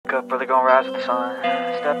Wake up, really gonna rise with the sun.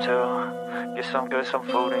 Step 2, get some good, some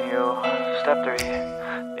food in you. Step 3,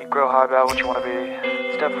 think real hard about what you wanna be.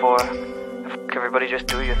 Step 4, everybody just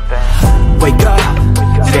do your thing. Wake up,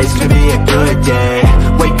 today's gonna be a good day.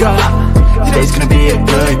 Wake up, today's gonna be a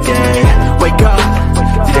good day. Wake up,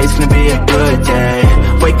 today's gonna be a good day.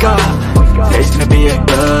 Wake up, today's gonna be a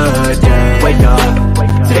good day. Wake up,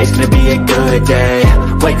 today's gonna be a good day.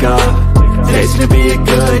 Wake up, today's gonna be a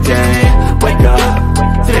good day. Wake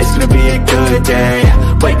up, today's gonna be a good day.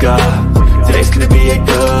 Wake up, today's gonna be a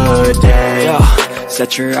good day. Yo,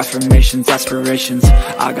 set your affirmations, aspirations.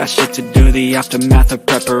 I got shit to do, the aftermath of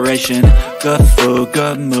preparation. Good food,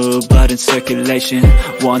 good mood, blood in circulation.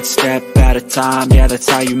 One step at a time, yeah, that's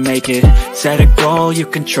how you make it. Set a goal you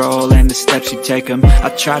control and the steps you take them. I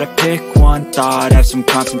try to pick one thought, have some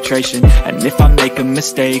concentration. And if I make a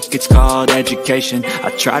mistake, it's called education. I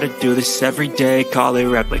try to do this every day, call it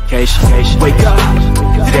replication. Wake up,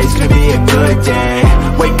 today's gonna be a good day.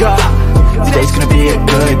 Wake up, today's gonna be a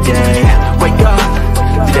good day. Wake up,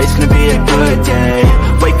 today's gonna be a good day.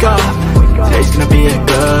 Wake up, today's gonna be a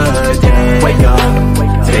good day. Wake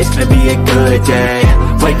up, today's gonna be a good day.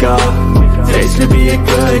 Wake up, today's gonna be a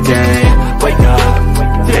good day. Wake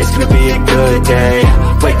up, today's gonna be a good day.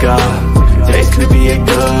 Wake up, today's gonna be a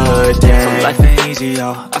good day. So life ain't easy,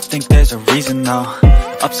 yo, I think there's a reason though.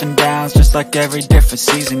 Ups and downs, just like every different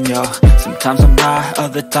season, yo. Sometimes I'm high,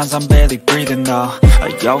 other times I'm barely breathing, though.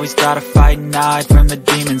 I always gotta fight and hide from the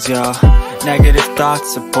demons, yo. Negative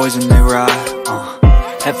thoughts are poison, they rot.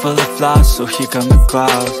 Head full of flaws, so here come the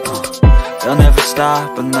clouds. They'll never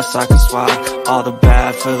stop unless I can swap all the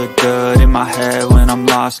bad for the good in my head when I'm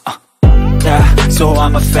lost. Yeah, so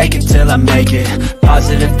I'ma fake it till I make it.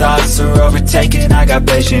 Positive thoughts are overtaken, I got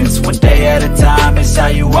patience. One day at a time is how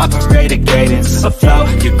you operate a cadence. A flow,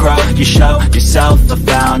 you grow, you show yourself a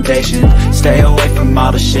foundation. Stay away from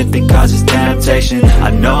all the shit that causes temptation. I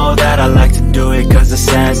know that I like to do it cause it's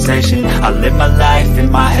sensation. I live my life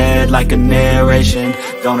in my head like a narration.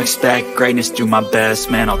 Don't expect greatness, do my best,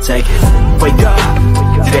 man, I'll take it. Wake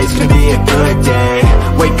up, today's gonna be a good day.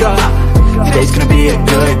 Wake up, today's gonna be a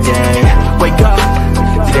good day. Wake up,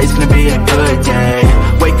 today's gonna be a good day.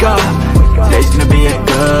 Wake up, today's gonna be a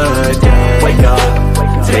good day. Wake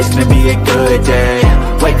up, today's gonna be a good day.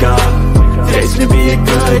 Wake up, today's gonna be a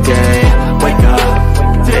good day. Wake up,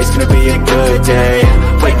 today's gonna be a good day.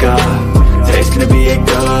 Wake up, today's gonna be a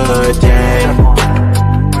good day.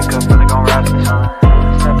 Wake up, really gonna rise with the sun.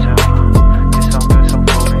 Step 2, get some good, some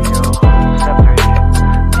food in you. Step 3,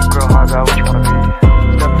 think real hard about what you wanna be.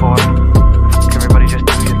 Step 4, everybody just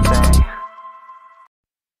do your thing.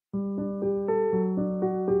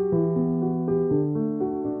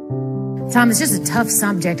 Tom, it's just a tough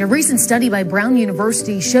subject. A recent study by Brown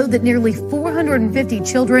University showed that nearly 450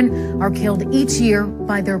 children are killed each year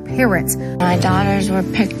by their parents. My daughters were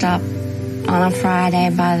picked up on a Friday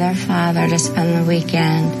by their father to spend the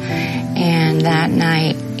weekend, and that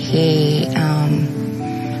night he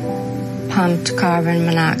pumped carbon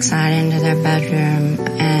monoxide into their bedroom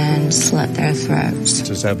and slit their throats.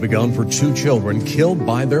 Searches have begun for 2 children killed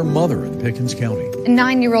by their mother in Hopkins County.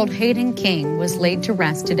 9-year-old Hayden King was laid to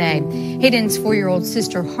rest today. Hayden's 4-year-old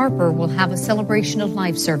sister Harper will have a celebration of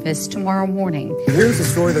life service tomorrow morning. Here's a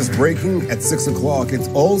story that's breaking at 6 o'clock. It's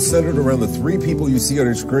all centered around the 3 people you see on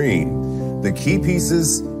your screen. The key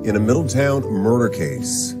pieces in a Middletown murder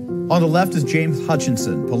case. On the left is James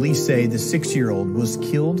Hutchinson. Police say the 6-year-old was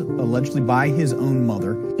killed allegedly by his own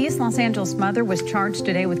mother. East Los Angeles mother was charged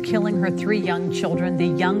today with killing her 3 young children. The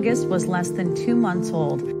youngest was less than 2 months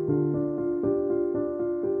old.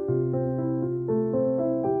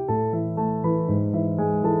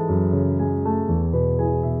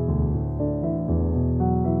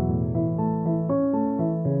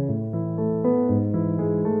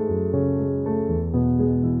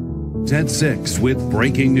 At 6 with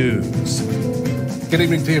breaking news. Good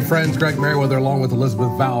evening to you, friends. Greg Merriweather along with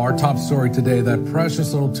Elizabeth Vow. Our top story today, that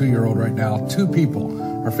precious little 2-year-old right now. 2 people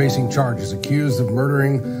are facing charges accused of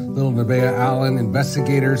murdering little Nevaeh Allen.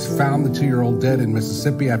 Investigators found the 2-year-old dead in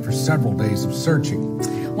Mississippi after several days of searching.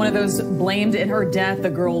 One of those blamed in her death,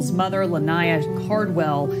 the girl's mother, Lanaya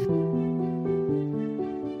Cardwell.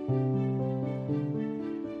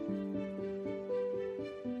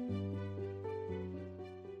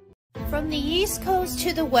 From the East Coast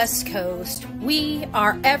to the West Coast, we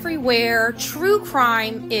are everywhere true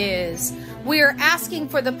crime is. We are asking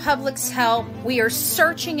for the public's help. We are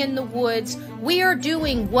searching in the woods. We are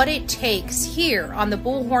doing what it takes here on the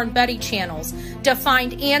Bullhorn Betty channels to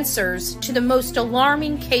find answers to the most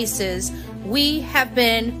alarming cases we have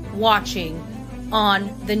been watching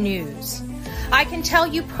on the news. I can tell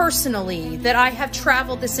you personally that I have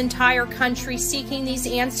traveled this entire country seeking these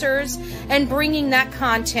answers and bringing that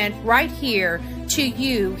content right here to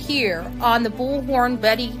you here on the Bullhorn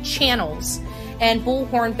Betty channels and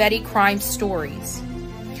Bullhorn Betty Crime Stories.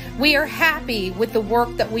 We are happy with the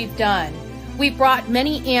work that we've done. We brought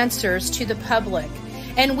many answers to the public,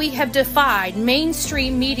 and we have defied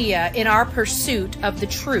mainstream media in our pursuit of the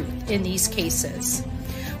truth in these cases.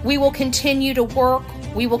 We will continue to work,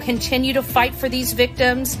 we will continue to fight for these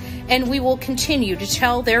victims, and we will continue to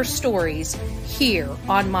tell their stories here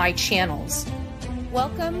on my channels.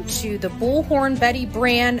 Welcome to the Bullhorn Betty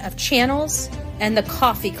brand of channels and the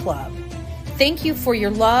Coffee Club. Thank you for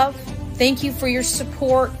your love, thank you for your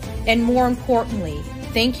support, and more importantly,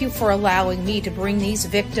 thank you for allowing me to bring these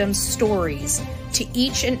victims' stories to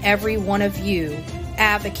each and every one of you,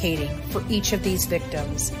 advocating for each of these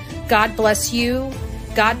victims. God bless you,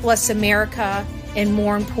 God bless America, and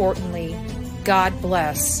more importantly, God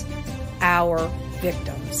bless our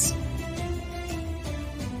victims.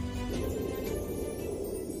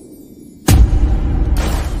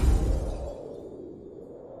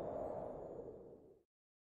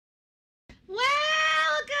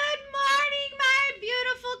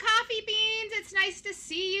 Nice to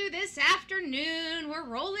see you this afternoon. We're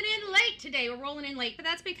rolling in late today. We're rolling in late, but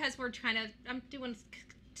that's because I'm doing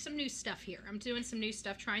some new stuff here. I'm doing some new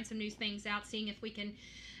stuff, trying some new things out, seeing if we can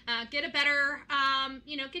get a better,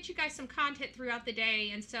 get you guys some content throughout the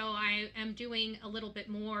day. And so I am doing a little bit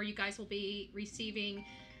more. You guys will be receiving,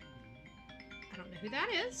 I don't know who that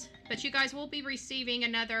is, but you guys will be receiving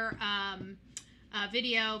another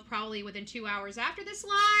video probably within 2 hours after this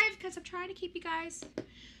live, because I'm trying to keep you guys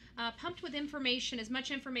pumped with information, as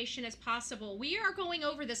much information as possible. We are going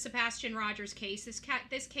over the Sebastian Rogers case.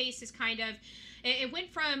 This case is kind of, it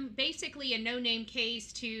went from basically a no-name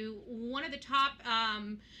case to one of the top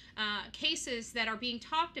cases that are being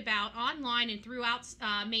talked about online and throughout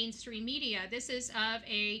mainstream media. This is of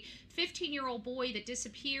a 15-year-old boy that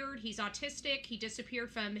disappeared. He's autistic. He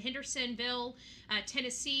disappeared from Hendersonville,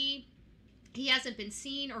 Tennessee. He hasn't been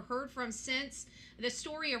seen or heard from since. The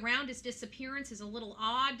story around his disappearance is a little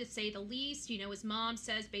odd, to say the least. You know, his mom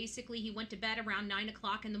says basically he went to bed around 9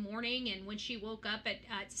 o'clock in the morning, and when she woke up at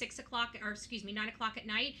 9 o'clock at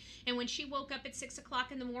night, and when she woke up at 6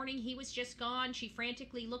 o'clock in the morning, he was just gone. She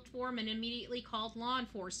frantically looked for him and immediately called law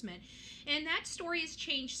enforcement. And that story has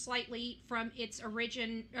changed slightly from its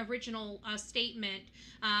original statement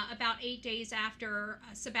about 8 days after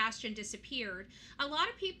Sebastian disappeared. A lot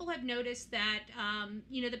of people have noticed that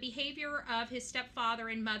the behavior of his stepfather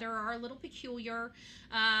and mother are a little peculiar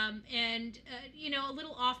and a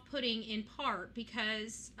little off-putting, in part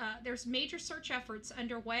because there's major search efforts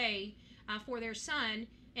underway for their son,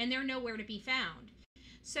 and they're nowhere to be found.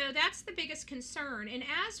 So that's the biggest concern. And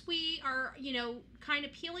as we are, kind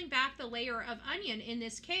of peeling back the layer of onion in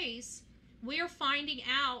this case, we are finding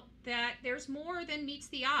out that there's more than meets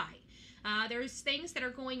the eye. There's things that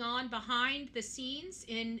are going on behind the scenes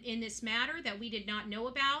in this matter that we did not know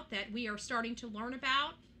about, that we are starting to learn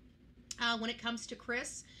about when it comes to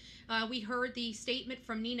Chris. We heard the statement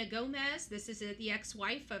from Nina Gomez. This is the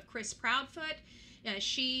ex-wife of Chris Proudfoot.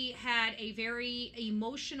 She had a very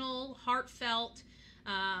emotional, heartfelt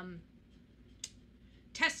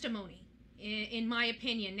testimony, in my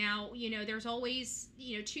opinion. Now, there's always,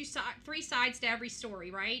 three sides to every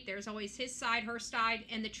story, right? There's always his side, her side,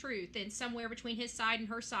 and the truth. And somewhere between his side and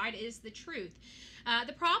her side is the truth.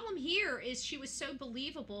 The problem here is she was so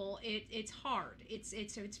believable. It's hard.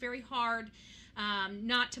 It's very hard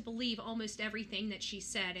not to believe almost everything that she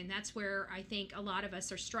said. And that's where I think a lot of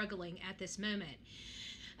us are struggling at this moment.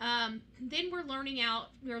 Then we're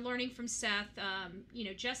learning from Seth,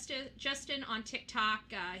 Justin on TikTok.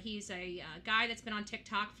 He's a guy that's been on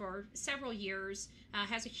TikTok for several years,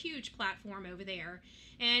 has a huge platform over there,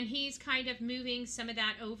 and he's kind of moving some of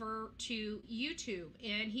that over to YouTube.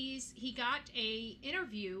 And he got a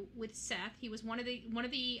interview with Seth. He was one of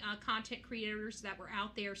the content creators that were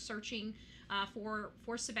out there searching for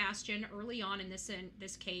Sebastian early on in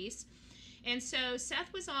this case. And so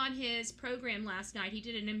Seth was on his program last night. He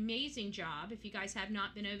did an amazing job. If you guys have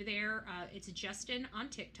not been over there, it's Justin on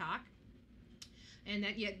TikTok. And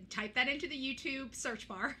that, you type that into the YouTube search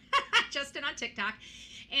bar, Justin on TikTok.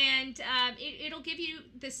 And it'll give you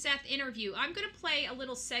the Seth interview. I'm going to play a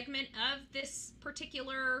little segment of this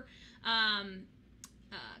particular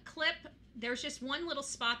clip. There's just one little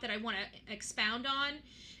spot that I want to expound on.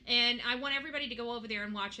 And I want everybody to go over there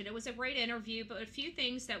and watch it. It was a great interview, but a few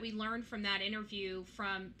things that we learned from that interview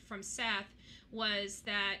from Seth was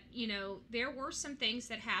that, you know, there were some things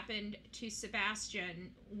that happened to Sebastian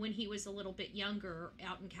when he was a little bit younger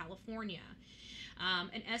out in California.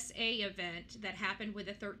 An SA event that happened with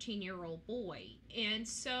a 13-year-old boy. And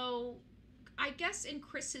so I guess in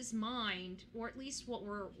Chris's mind, or at least what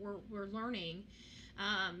we're learning,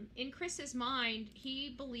 in Chris's mind,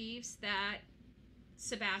 he believes that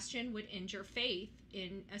Sebastian would injure Faith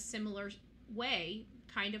in a similar way,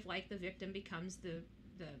 kind of like the victim becomes the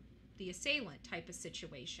assailant type of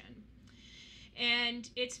situation. And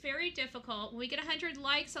it's very difficult. When we get 100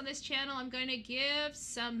 likes on this channel, I'm going to give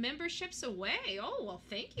some memberships away. Oh, well,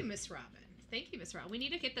 thank you, Miss Robin. Thank you, Miss Robin. We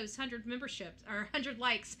need to get those 100 memberships, or 100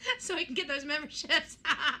 likes, so we can get those memberships.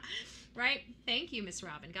 Right? Thank you, Miss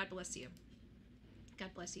Robin. God bless you. God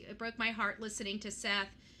bless you. It broke my heart listening to Seth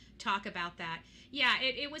talk about that. Yeah,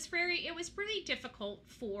 it was really difficult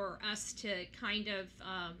for us to kind of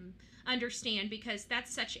understand, because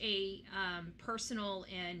that's such a personal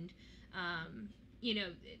and you know,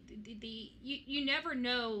 you never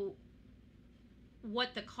know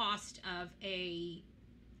what the cost of a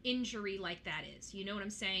injury like that is. You know what I'm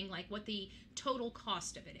saying? Like what the total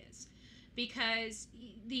cost of it is. Because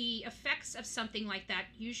the effects of something like that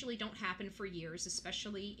usually don't happen for years,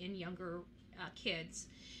 especially in younger kids.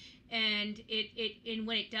 And and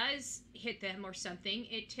when it does hit them or something,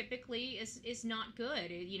 it typically is not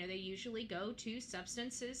good. You know, they usually go to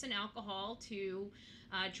substances and alcohol to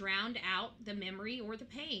drown out the memory or the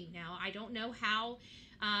pain. Now, I don't know how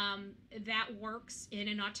that works in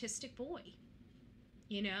an autistic boy.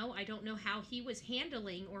 You know, I don't know how he was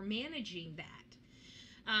handling or managing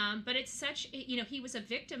that. But it's such, you know, he was a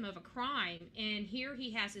victim of a crime, and here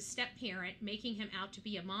he has his step-parent making him out to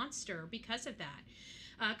be a monster because of that.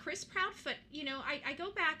 Chris Proudfoot, you know, I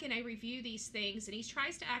go back and I review these things, and he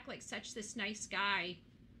tries to act like such this nice guy.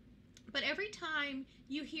 But every time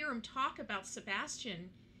you hear him talk about Sebastian,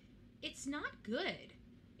 it's not good.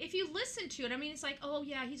 If you listen to it, I mean, it's like, oh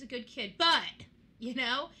yeah, he's a good kid, but, you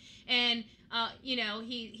know, and, you know,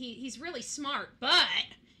 he's really smart, but,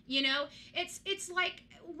 you know, it's like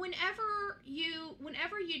whenever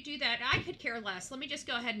you do that, I could care less. Let me just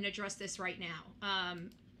go ahead and address this right now.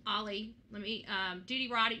 Ollie, let me,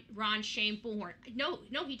 Duty Ron Shane Bullhorn. No,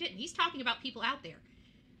 he didn't. He's talking about people out there.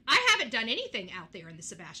 I haven't done anything out there in the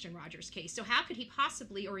Sebastian Rogers case, so how could he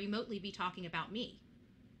possibly or remotely be talking about me?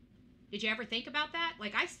 Did you ever think about that?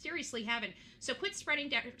 Like, I seriously haven't. So quit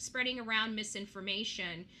spreading around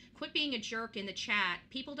misinformation. Quit being a jerk in the chat.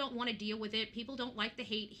 People don't want to deal with it. People don't like the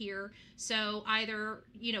hate here. So either,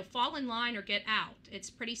 you know, fall in line or get out. It's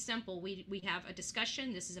pretty simple. We have a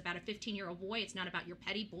discussion. This is about a 15-year-old boy. It's not about your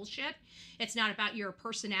petty bullshit. It's not about your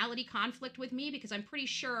personality conflict with me, because I'm pretty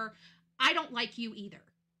sure I don't like you either.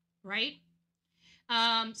 Right?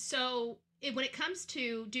 So when it comes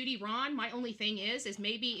to Duty Ron, my only thing is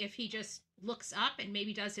maybe if he just looks up and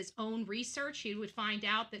maybe does his own research, he would find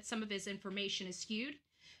out that some of his information is skewed.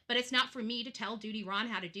 But it's not for me to tell Duty Ron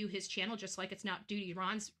how to do his channel, just like it's not Duty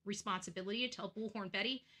Ron's responsibility to tell Bullhorn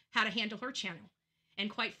Betty how to handle her channel.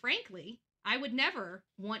 And quite frankly, I would never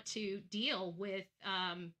want to deal with,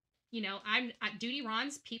 you know, Duty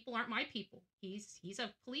Ron's people aren't my people. He's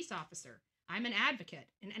a police officer. I'm an advocate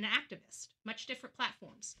and an activist. Much different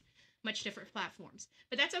platforms.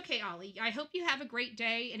 But that's okay, Ollie. I hope you have a great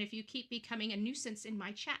day. And if you keep becoming a nuisance in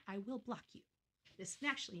my chat, I will block you.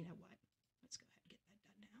 Actually, you know what? Let's go ahead and get that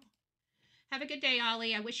done now. Have a good day,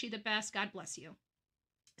 Ollie. I wish you the best. God bless you.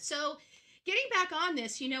 So getting back on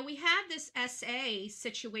this, you know, we have this SA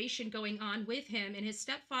situation going on with him and his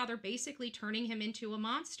stepfather basically turning him into a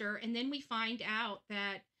monster. And then we find out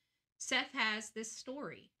that Seth has this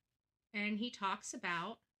story. And he talks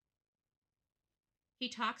about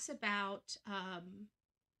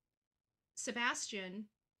Sebastian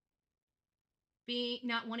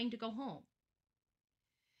not wanting to go home.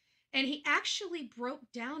 And he actually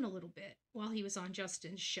broke down a little bit while he was on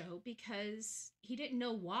Justin's show because he didn't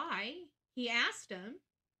know why. He asked him,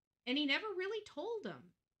 and he never really told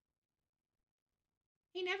him.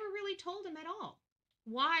 He never really told him at all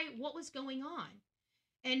what was going on.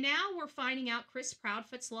 And now we're finding out Chris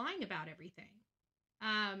Proudfoot's lying about everything.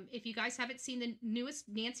 If you guys haven't seen the newest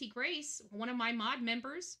Nancy Grace, one of my mod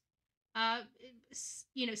members,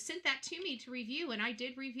 you know, sent that to me to review, and I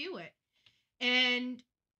did review it. And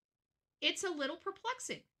it's a little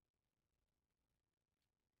perplexing.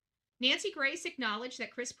 Nancy Grace acknowledged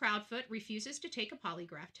that Chris Proudfoot refuses to take a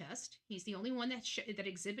polygraph test. He's the only one that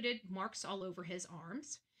exhibited marks all over his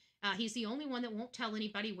arms. He's the only one that won't tell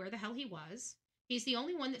anybody where the hell he was. He's the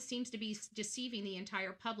only one that seems to be deceiving the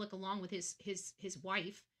entire public, along with his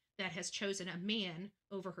wife that has chosen a man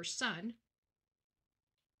over her son.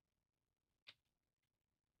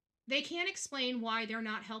 They can't explain why they're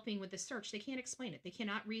not helping with the search. They can't explain it. They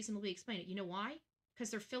cannot reasonably explain it. You know why? Because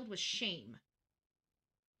they're filled with shame.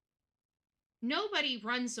 Nobody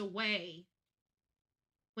runs away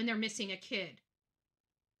when they're missing a kid.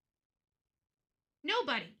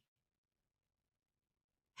 Nobody.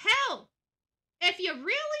 Hell, if you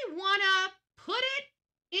really want to put it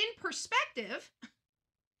in perspective,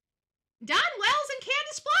 Don Wells and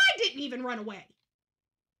Candace Bly didn't even run away.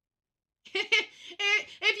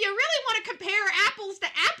 If you really want to compare apples to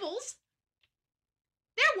apples,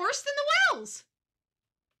 they're worse than the Wells.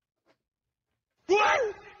 What?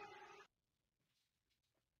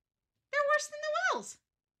 They're worse than the Wells.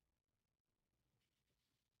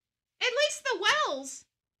 At least the Wells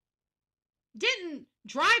didn't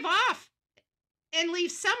drive off and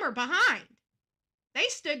leave Summer behind. They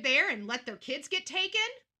stood there and let their kids get taken.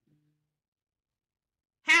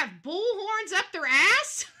 Have bullhorns up their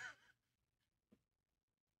ass.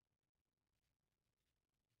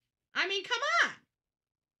 I mean, come on.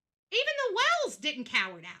 Even the Wells didn't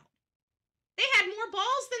cower out. They had more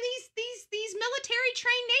balls than these military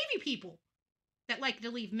trained Navy people that like to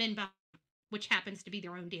leave men behind, which happens to be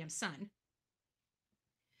their own damn son.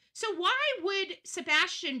 So why would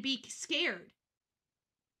Sebastian be scared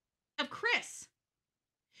of Chris?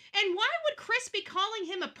 And why would Chris be calling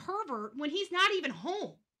him a pervert when he's not even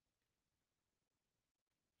home?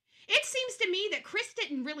 It seems to me that Chris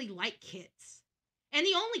didn't really like kids. And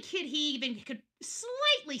the only kid he even could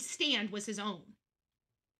slightly stand was his own.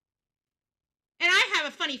 And I have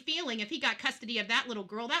a funny feeling if he got custody of that little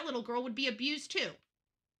girl would be abused too.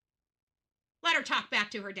 Let her talk back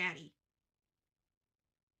to her daddy.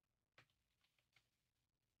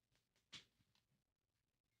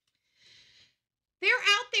 They're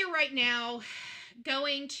out there right now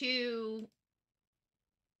going to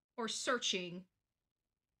or searching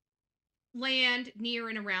land near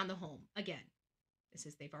and around the home. Again,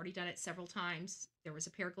 they've already done it several times. There was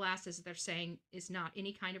a pair of glasses that they're saying is not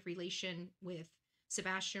any kind of relation with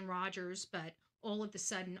Sebastian Rogers, but all of a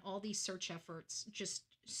sudden, all these search efforts just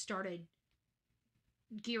started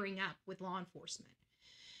gearing up with law enforcement.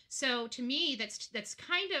 So to me, that's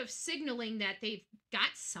kind of signaling that they've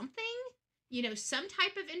got something, some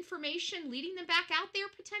type of information leading them back out there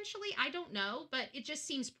potentially. I don't know, but it just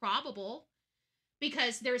seems probable.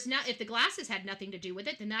 Because if the glasses had nothing to do with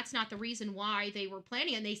it, then that's not the reason why they were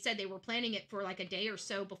planning it. And they said they were planning it for like a day or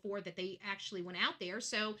so before that they actually went out there.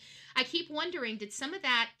 So I keep wondering, did some of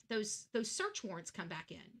those search warrants come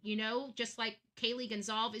back in? Just like Kaylee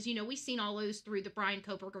Gonzalez, we've seen all those through the Brian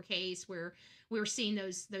Koberger case where we were seeing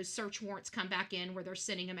those search warrants come back in where they're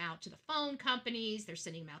sending them out to the phone companies, they're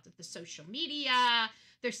sending them out to the social media,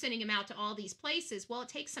 they're sending them out to all these places. Well, it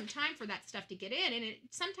takes some time for that stuff to get in, and it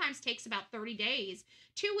sometimes takes about 30 days,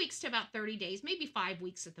 2 weeks to about 30 days, maybe 5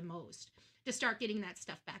 weeks at the most, to start getting that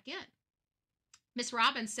stuff back in. Miss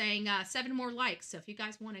Robbins saying 7 more likes. So if you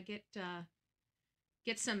guys want to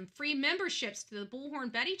get some free memberships to the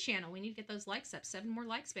Bullhorn Betty channel, we need to get those likes up. 7 more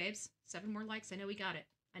likes, babes. 7 more likes. I know we got it.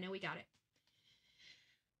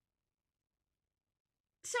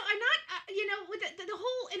 So I'm not, with the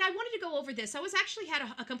whole, and I wanted to go over this. I actually had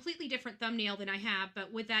a completely different thumbnail than I have,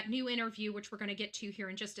 but with that new interview, which we're going to get to here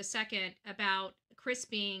in just a second, about Chris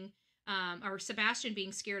being, or Sebastian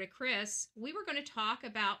being scared of Chris, we were going to talk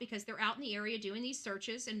about, because they're out in the area doing these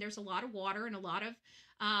searches, and there's a lot of water and a lot of,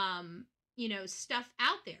 stuff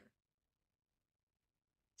out there.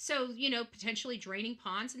 So, potentially draining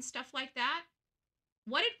ponds and stuff like that.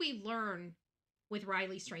 What did we learn with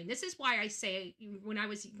Riley Strain? This is why I say, when I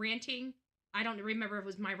was ranting, I don't remember if it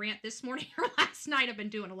was my rant this morning or last night. I've been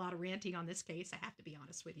doing a lot of ranting on this case. I have to be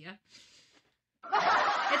honest with you.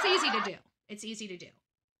 It's easy to do.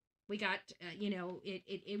 We got,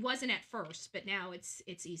 it wasn't at first, but now it's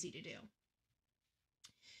easy to do.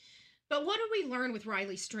 But what did we learn with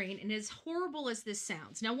Riley Strain? And as horrible as this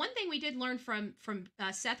sounds, now one thing we did learn from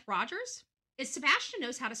Seth Rogers is Sebastian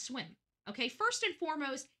knows how to swim. Okay, first and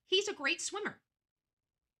foremost, he's a great swimmer.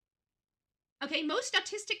 Okay, most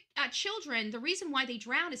autistic children, the reason why they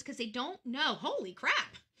drown is because they don't know. Holy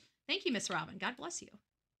crap. Thank you, Miss Robin. God bless you.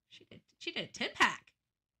 She did a 10-pack.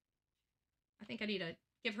 I think I need to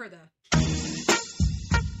give her the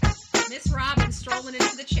Miss Robin strolling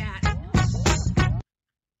into the chat.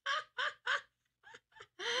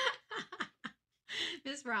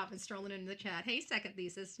 Miss Robin strolling into the chat. Hey, Second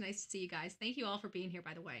Thesis. Nice to see you guys. Thank you all for being here,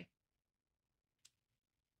 by the way.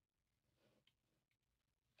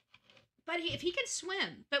 But if he can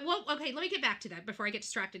swim, but well, okay, let me get back to that before I get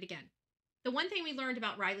distracted again. The one thing we learned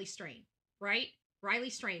about Riley Strain, right?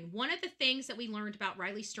 Riley Strain. One of the things that we learned about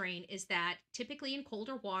Riley Strain is that typically in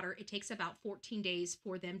colder water, it takes about 14 days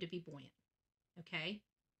for them to be buoyant. Okay.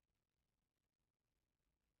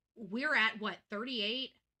 We're at what,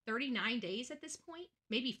 38, 39 days at this point?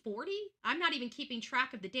 Maybe 40? I'm not even keeping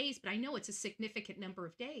track of the days, but I know it's a significant number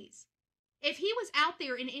of days. If he was out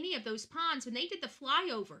there in any of those ponds when they did the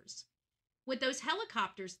flyovers with those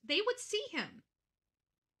helicopters, they would see him.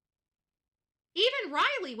 Even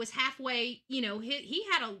Riley was halfway, you know, he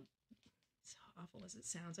had a, as awful as it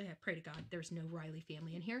sounds, I pray to God there's no Riley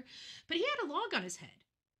family in here, but he had a log on his head.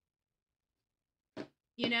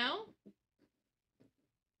 You know?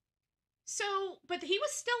 So, but he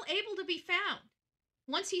was still able to be found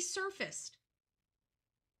once he surfaced.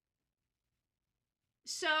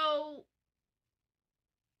 So,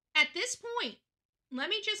 at this point, let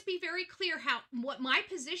me just be very clear what my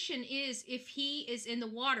position is if he is in the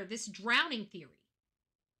water. This drowning theory,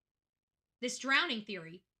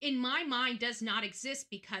 in my mind, does not exist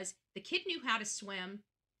because the kid knew how to swim.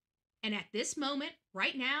 And at this moment,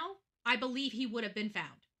 right now, I believe he would have been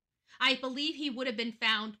found. I believe he would have been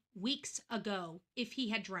found weeks ago if he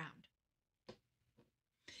had drowned.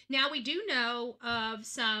 Now, we do know of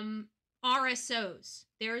some RSOs.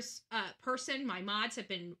 There's a person, my mods have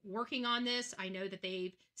been working on this. I know that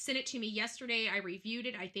they've sent it to me yesterday. I reviewed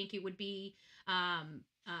it. I think it would be,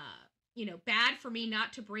 you know, bad for me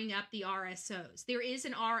not to bring up the RSOs. There is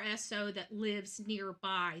an RSO that lives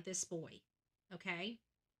nearby this boy. Okay.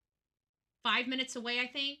 5 minutes away, I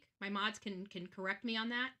think. My mods can correct me on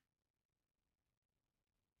that.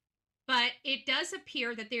 But it does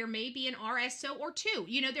appear that there may be an RSO or two.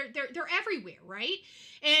 You know, they're everywhere, right?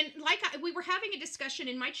 And like we were having a discussion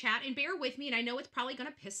in my chat, and bear with me, and I know it's probably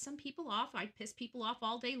going to piss some people off. I piss people off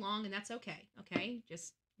all day long, and that's okay. Okay,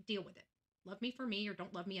 just deal with it. Love me for me, or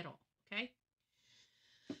don't love me at all. Okay.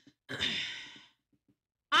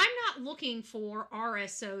 I'm not looking for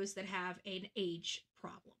RSOs that have an age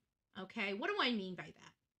problem. Okay, what do I mean by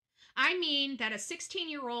that? I mean that a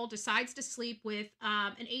 16-year-old decides to sleep with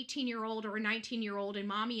an 18-year-old or a 19-year-old, and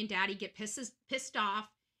mommy and daddy get pissed off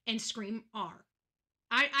and scream R.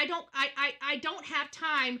 I don't have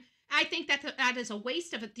time. I think that is a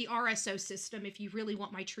waste of the RSO system. If you really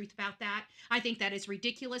want my truth about that, I think that is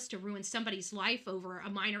ridiculous to ruin somebody's life over a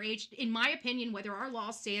minor age. In my opinion, whether our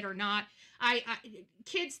laws say it or not,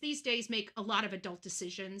 kids these days make a lot of adult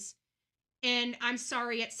decisions. And I'm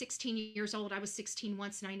sorry, at 16 years old, I was 16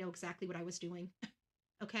 once, and I know exactly what I was doing.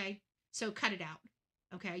 Okay? So cut it out.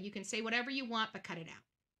 Okay? You can say whatever you want, but cut it out.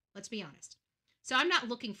 Let's be honest. So I'm not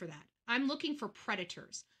looking for that. I'm looking for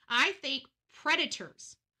predators. I think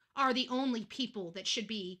predators are the only people that should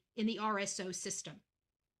be in the RSO system.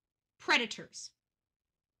 Predators.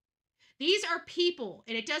 These are people,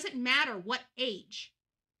 and it doesn't matter what age.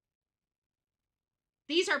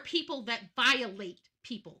 These are people that violate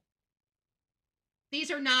people. These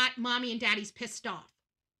are not mommy and daddy's pissed off,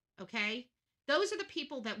 okay? Those are the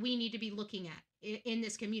people that we need to be looking at in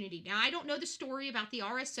this community. Now, I don't know the story about the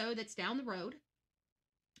RSO that's down the road.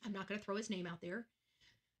 I'm not going to throw his name out there.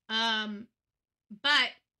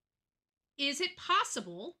 But is it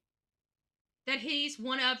possible that he's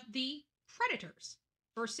one of the predators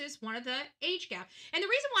versus one of the age gap? And the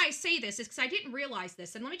reason why I say this is because I didn't realize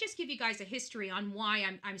this. And let me just give you guys a history on why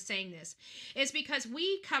I'm saying this. Is because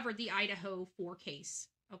we covered the Idaho 4 case,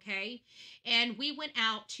 okay? And we went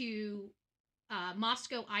out to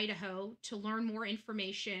Moscow, Idaho to learn more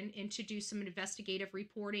information and to do some investigative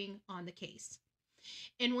reporting on the case.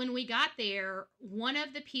 And when we got there, one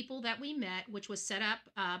of the people that we met, which was set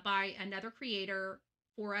up by another creator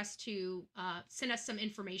for us to send us some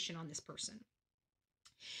information on this person.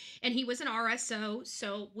 And he was an RSO,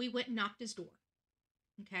 so we went and knocked his door,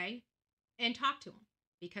 okay, and talked to him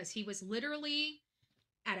because he was literally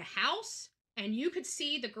at a house, and you could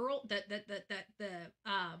see the girl, the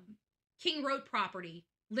King Road property,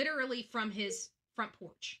 literally from his front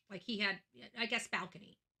porch, like he had, I guess,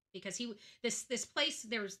 balcony, because this place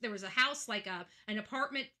there was a house, like an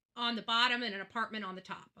apartment on the bottom and an apartment on the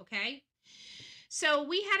top, okay. So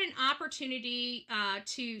we had an opportunity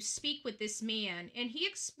to speak with this man, and he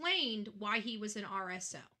explained why he was an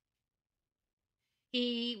RSO.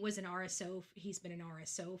 He was an RSO. He's been an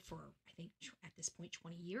RSO for, I think, at this point,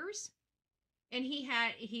 20 years. And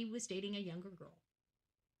he was dating a younger girl.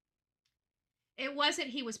 It wasn't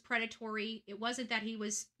he was predatory. It wasn't that he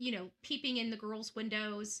was, you know, peeping in the girls'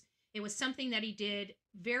 windows. It was something that he did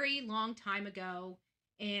very long time ago.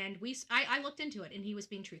 And I looked into it, and he was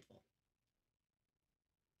being truthful.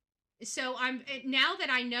 So now that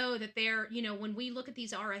I know that they're, you know, when we look at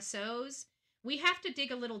these RSOs, we have to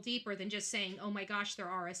dig a little deeper than just saying, oh my gosh, they're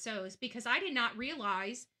RSOs, because I did not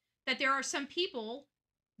realize that there are some people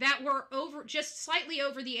that were just slightly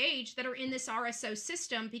over the age that are in this RSO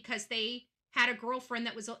system because they had a girlfriend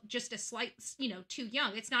that was just a slight, you know, too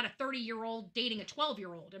young. It's not a 30-year-old dating a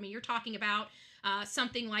 12-year-old. I mean, you're talking about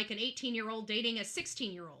something like an 18-year-old dating a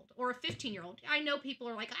 16-year-old or a 15-year-old. I know people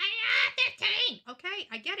are like, 15. Okay,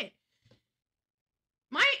 I get it.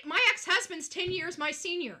 My ex-husband's 10 years my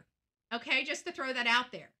senior. Okay, just to throw that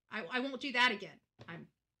out there. I won't do that again.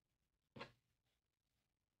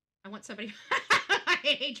 I want somebody my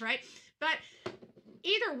age, right? But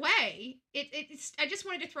either way, it's I just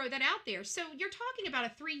wanted to throw that out there. So you're talking about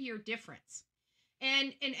a 3-year difference.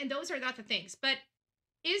 And those are not the things. But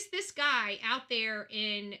is this guy out there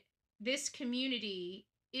in this community,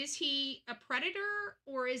 is he a predator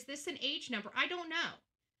or is this an age number? I don't know.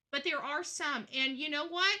 But there are some. And you know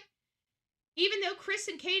what? Even though Chris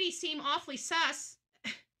and Katie seem awfully sus,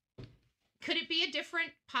 could it be a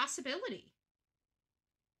different possibility?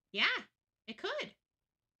 Yeah, it could.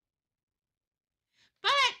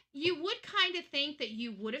 But you would kind of think that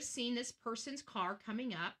you would have seen this person's car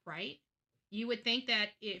coming up, right? You would think that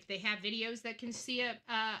if they have videos that can see a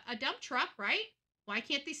dump truck, right? Why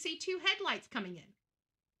can't they see 2 headlights coming in,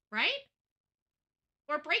 right?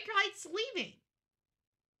 Or brake lights leaving?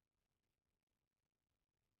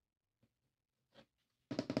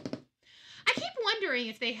 I keep wondering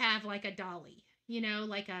if they have like a dolly, you know,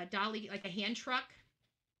 like a dolly, like a hand truck,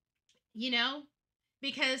 you know,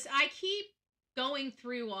 because I keep going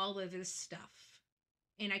through all of this stuff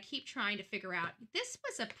and I keep trying to figure out, this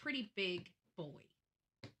was a pretty big boy,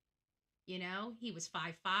 you know, he was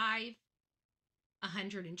 5'5",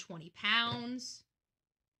 120 pounds.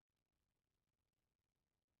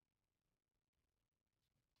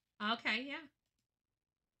 Okay, yeah.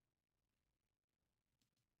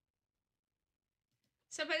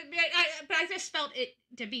 So, but I just felt it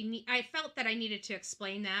to be, I felt that I needed to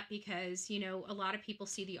explain that because, you know, a lot of people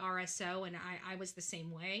see the RSO and I was the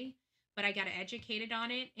same way, but I got educated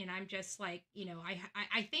on it. And I'm just like, you know,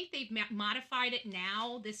 I think they've modified it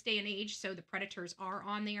now, this day and age. So the predators are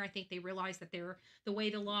on there. I think they realize that the way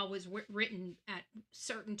the law was written at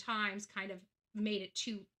certain times kind of made it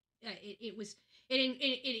too,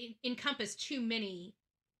 it encompassed too many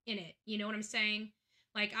in it. You know what I'm saying?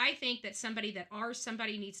 Like, I think that somebody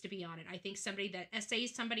needs to be on it. I think somebody that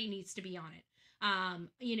SAs somebody needs to be on it.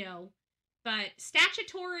 You know, but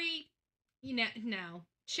statutory, you know, no.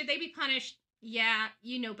 Should they be punished? Yeah,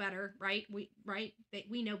 you know better, right?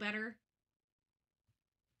 We know better.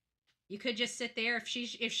 You could just sit there. If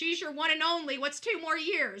she's your one and only, what's 2 more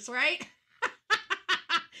years, right?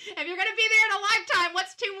 If you're going to be there in a lifetime,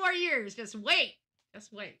 what's 2 more years? Just wait.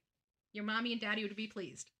 Just wait. Your mommy and daddy would be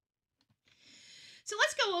pleased. So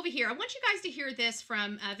let's go over here. I want you guys to hear this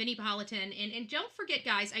from Vinnie Politan. And don't forget,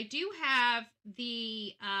 guys, I do have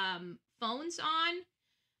the phones on.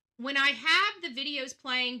 When I have the videos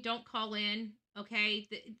playing, don't call in, okay?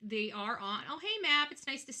 They are on. Oh, hey, Map, it's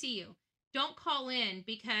nice to see you. Don't call in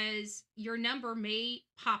because your number may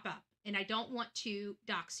pop up, and I don't want to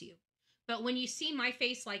dox you. But when you see my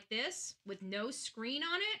face like this with no screen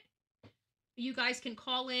on it, you guys can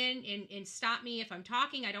call in and stop me if I'm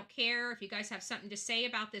talking. I don't care. If you guys have something to say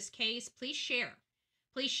about this case, please share.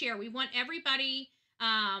 Please share. We want everybody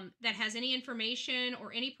that has any information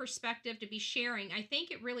or any perspective to be sharing. I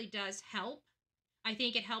think it really does help. I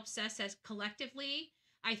think it helps us as collectively.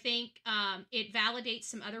 I think it validates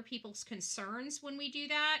some other people's concerns when we do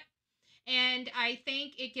that. And I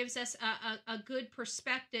think it gives us a good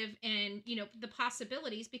perspective and, you know, the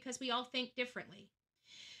possibilities because we all think differently.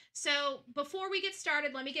 So before we get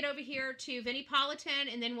started, let me get over here to Vinnie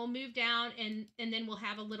Politan, and then we'll move down and then we'll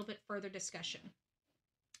have a little bit further discussion.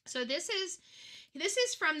 So this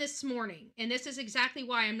is from this morning, and this is exactly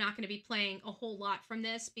why I'm not going to be playing a whole lot from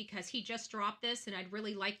this because he just dropped this, and I'd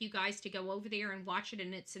really like you guys to go over there and watch it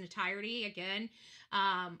in its entirety. Again,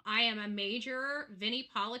 I am a major Vinnie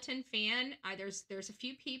Politan fan. There's a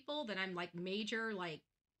few people that I'm like major, like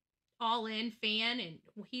all in fan, and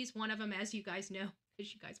he's one of them, as you guys know.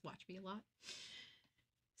 You guys watch me a lot.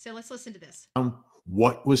 So let's listen to this.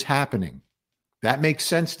 What was happening? That makes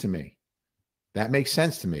sense to me. That makes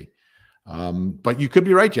sense to me. But you could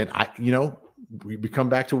be right, Jen. We come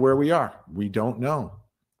back to where we are. We don't know.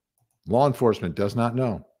 Law enforcement does not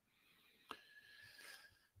know.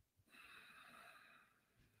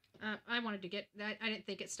 I wanted to get that. I didn't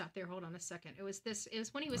think it stopped there. Hold on a second. It was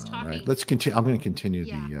when he was talking. Right. Let's continue. I'm going to continue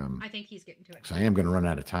I think he's getting to it. Because I am going to run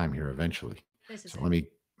out of time here eventually. So let me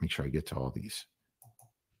make sure I get to all these.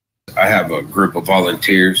 I have a group of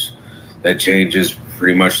volunteers that changes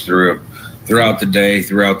pretty much throughout the day,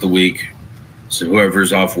 throughout the week. So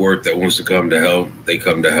whoever's off work that wants to come to help, they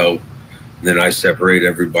come to help. Then I separate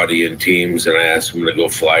everybody in teams and I ask them to go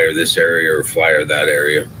flyer this area or flyer that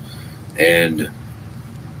area. And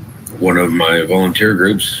one of my volunteer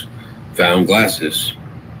groups found glasses.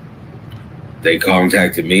 They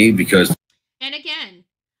contacted me because... And again,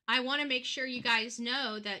 I want to make sure you guys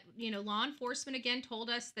know that, you know, law enforcement again told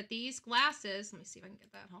us that these glasses, let me see if I can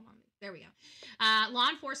get that. Hold on. There we go. Law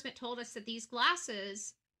enforcement told us that these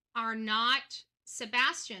glasses are not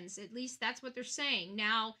Sebastian's. At least that's what they're saying.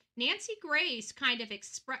 Now, Nancy Grace kind of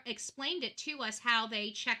explained it to us how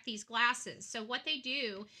they check these glasses. So what they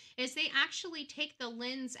do is they actually take the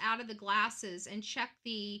lens out of the glasses and check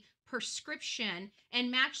the prescription and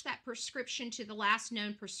match that prescription to the last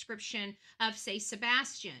known prescription of, say,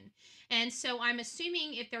 Sebastian. And so I'm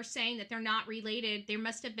assuming if they're saying that they're not related, there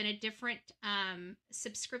must have been a different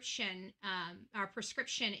subscription or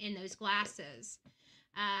prescription in those glasses.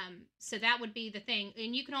 So that would be the thing.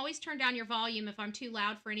 And you can always turn down your volume if I'm too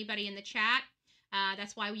loud for anybody in the chat.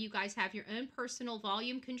 That's why you guys have your own personal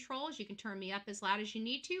volume controls. You can turn me up as loud as you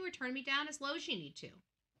need to or turn me down as low as you need to.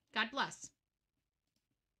 God bless.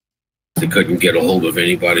 They couldn't get a hold of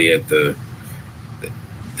anybody at the...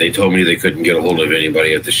 They told me they couldn't get a hold of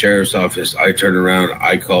anybody at the sheriff's office. I turned around.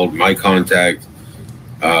 I called my contact.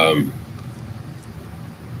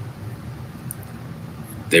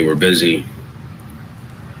 They were busy.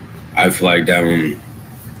 I flagged down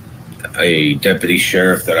a deputy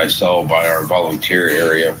sheriff that I saw by our volunteer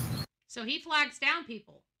area. So he flags down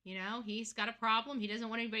people. You know, he's got a problem. He doesn't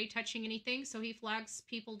want anybody touching anything, so he flags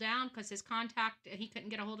people down because his contact, he couldn't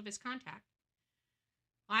get a hold of his contact.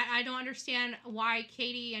 I don't understand why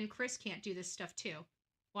Katie and Chris can't do this stuff too.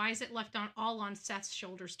 Why is it left all on Seth's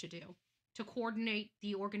shoulders to do? To coordinate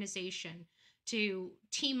the organization, to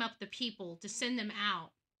team up the people, to send them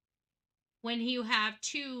out. When you have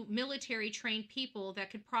two military-trained people that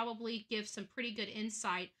could probably give some pretty good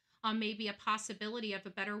insight on maybe a possibility of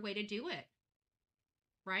a better way to do it.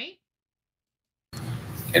 Right?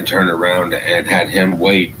 And turned around and had him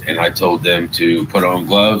wait. And I told them to put on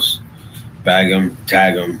gloves, bag them,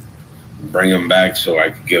 tag them, bring them back so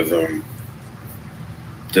I could give them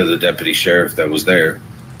to the deputy sheriff that was there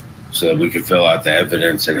so that we could fill out the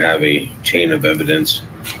evidence and have a chain of evidence.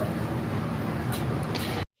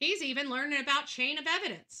 He's even learning about chain of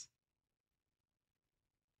evidence.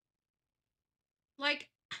 Like,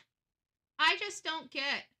 I just don't get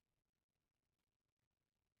it.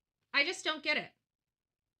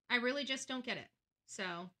 I really just don't get it. So.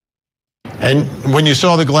 And when you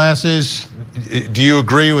saw the glasses, do you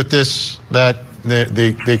agree with this, that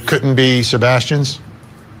they couldn't be Sebastian's?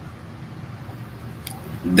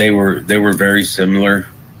 They were very similar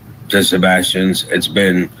to Sebastian's. It's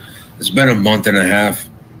been a month and a half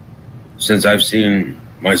since I've seen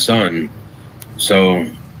my son. So,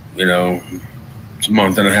 you know, it's a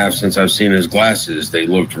month and a half since I've seen his glasses. They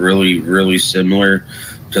looked really, really similar,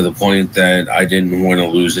 to the point that I didn't want to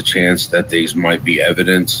lose a chance that these might be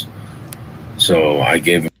evidence. So I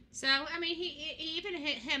gave him. So, I mean, he even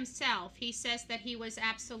himself, he says that he was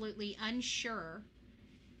absolutely unsure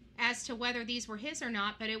as to whether these were his or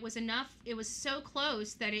not, but it was enough, it was so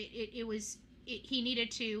close that he needed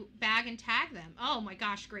to bag and tag them. Oh my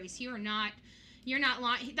gosh, Grace, you're not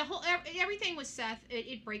lying. Everything with Seth,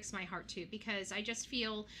 it breaks my heart too, because I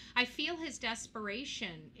feel his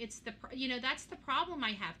desperation. It's that's the problem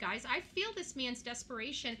I have, guys. I feel this man's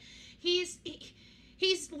desperation. He's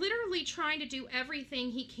literally trying to do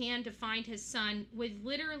everything he can to find his son with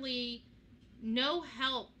literally no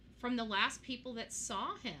help from the last people that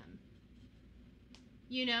saw him.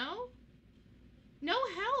 You know? No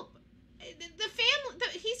help. The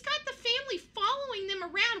family, he's got the family following them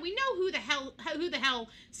around. We know who the hell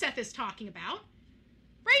Seth is talking about.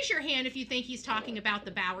 Raise your hand if you think he's talking about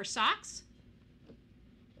the Bauer Sox.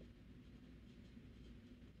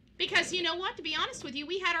 Because you know what? To be honest with you,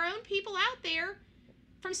 we had our own people out there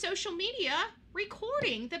from social media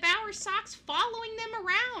recording the Bauer Sox following them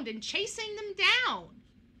around and chasing them down.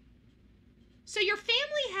 So your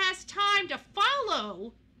family has time to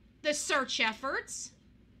follow the search efforts,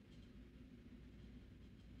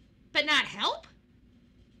 but not help?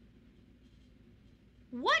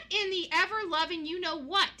 What in the ever-loving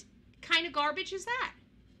you-know-what kind of garbage is that?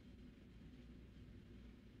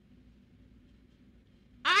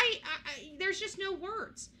 There's just no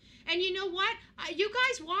words. And you know what? You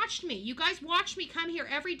guys watched me. You guys watched me come here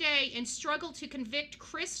every day and struggle to convict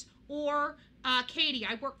Chris or Katie.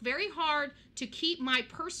 I work very hard to keep my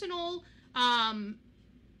personal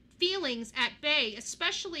feelings at bay,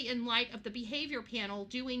 especially in light of the behavior panel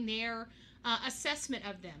doing their assessment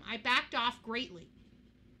of them. I backed off greatly.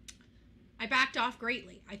 I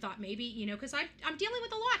thought maybe, you know, because I'm dealing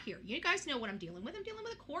with a lot here. You guys know what I'm dealing with. I'm dealing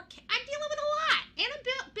with a court. I'm dealing with a lot. And I'm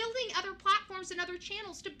building other platforms and other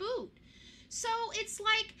channels to boot. So it's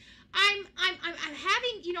like I'm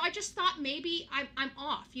having, you know, I just thought maybe I'm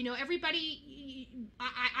off. You know, everybody,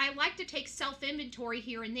 I like to take self-inventory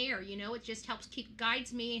here and there. You know, it just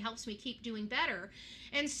guides me, helps me keep doing better.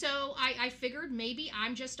 And so I figured maybe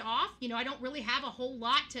I'm just off. You know, I don't really have a whole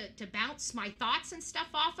lot to bounce my thoughts and stuff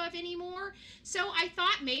off of anymore. So I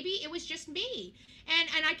thought maybe it was just me.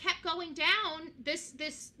 And I kept going down this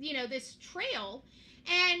you know, this trail,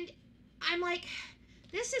 and I'm like,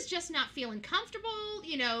 this is just not feeling comfortable.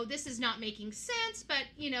 You know, this is not making sense. But,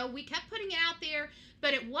 you know, we kept putting it out there.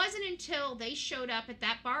 But it wasn't until they showed up at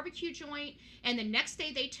that barbecue joint, and the next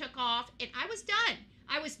day they took off, and I was done.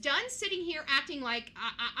 I was done sitting here acting like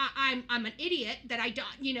I'm an idiot, that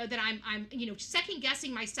I'm you know, second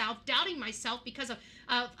guessing myself, doubting myself because of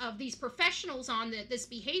these professionals on this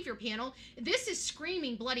behavior panel. This is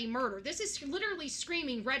screaming bloody murder. This is literally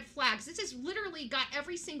screaming red flags. This has literally got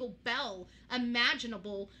every single bell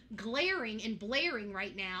imaginable glaring and blaring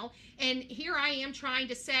right now. And here I am trying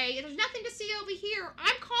to say, there's nothing to see over here.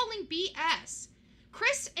 I'm calling BS.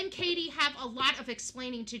 Chris and Katie have a lot of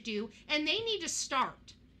explaining to do, and they need to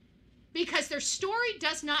start, because their story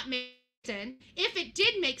does not make sense. If it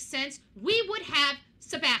did make sense, we would have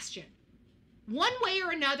Sebastian. One way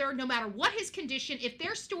or another, no matter what his condition, if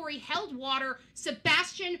their story held water,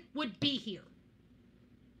 Sebastian would be here.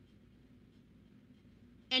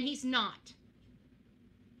 And he's not.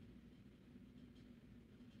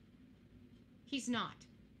 He's not.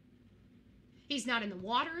 He's not in the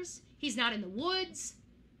waters. He's not in the woods.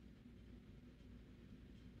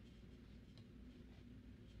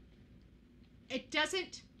 It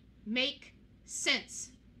doesn't make sense.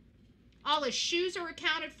 All his shoes are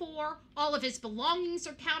accounted for. All of his belongings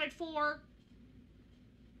are accounted for.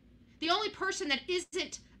 The only person that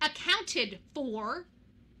isn't accounted for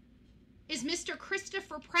is Mr.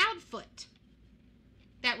 Christopher Proudfoot,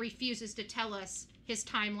 that refuses to tell us his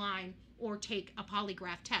timeline or take a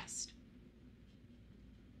polygraph test.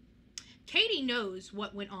 Katie knows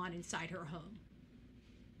what went on inside her home.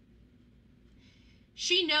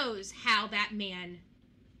 She knows how that man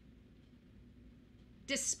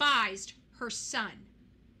despised her son.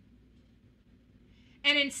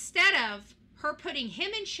 And instead of her putting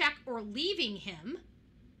him in check or leaving him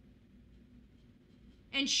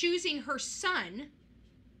and choosing her son,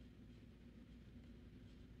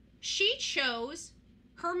 she chose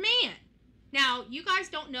her man. Now, you guys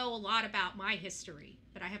don't know a lot about my history,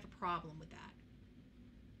 but I have a problem with that.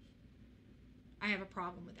 I have a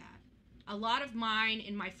problem with that. A lot of mine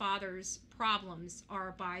and my father's problems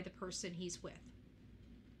are by the person he's with.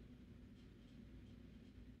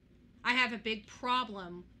 I have a big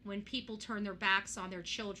problem when people turn their backs on their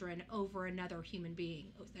children over another human being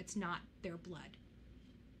that's not their blood.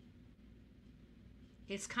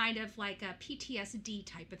 It's kind of like a PTSD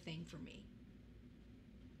type of thing for me.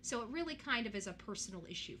 So it really kind of is a personal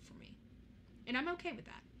issue for me. And I'm okay with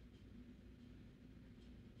that.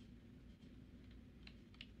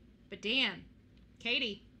 But Dan,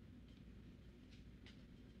 Katie,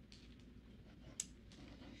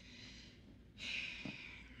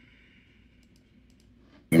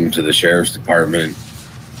 to the sheriff's department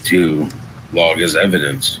to log as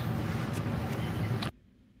evidence.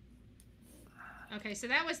 Okay, so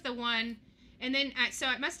that was the one. And then, so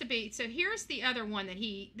it must have been, so here's the other one that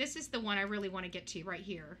this is the one I really want to get to right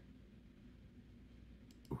here.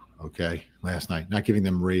 Okay, last night, not giving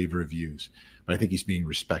them rave reviews, but I think he's being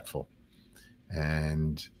respectful.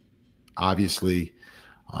 And obviously,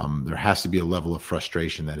 there has to be a level of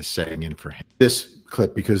frustration that is setting in for him. This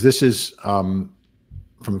clip, because this is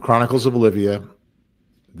from Chronicles of Olivia,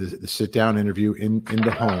 the sit-down interview in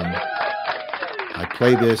the home. I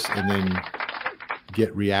play this and then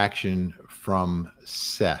get reaction from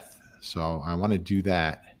Seth. So I want to do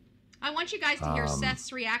that. I want you guys to hear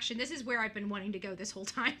Seth's reaction. This is where I've been wanting to go this whole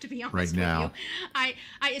time, to be honest right now. with you.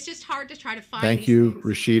 It's just hard to try to find. Thank you, things.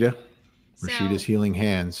 Rashida. So, Rashida's Healing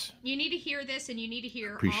Hands. You need to hear this, and you need to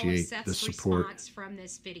hear Appreciate all of Seth's the support. response from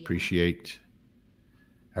this video. Appreciate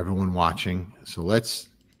everyone watching. So let's.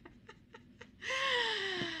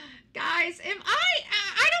 Guys, I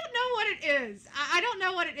don't know what it is. I don't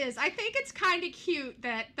know what it is. I think it's kind of cute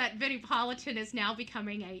that Vinnie Politan is now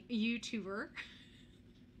becoming a YouTuber.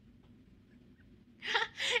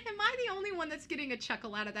 Am I the only one that's getting a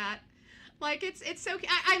chuckle out of that? Like, it's so,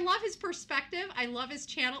 I love his perspective. I love his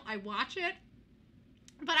channel. I watch it.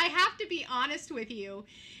 But I have to be honest with you.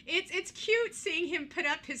 It's cute seeing him put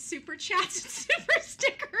up his super chats and super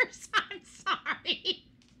stickers. I'm sorry.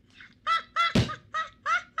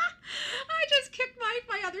 I just kicked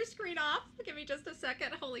my other screen off. Give me just a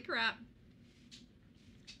second. Holy crap.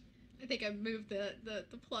 I think I moved the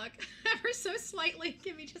plug ever so slightly.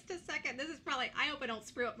 Give me just a second. This is probably, I hope I don't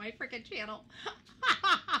screw up my freaking channel.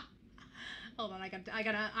 Hold on,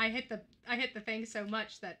 I hit the thing so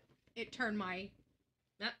much that it turned my,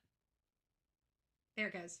 there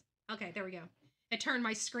it goes. Okay, there we go. It turned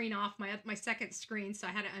my screen off, my second screen, so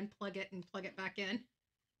I had to unplug it and plug it back in.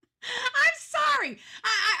 I'm sorry.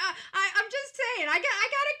 I'm just saying. I got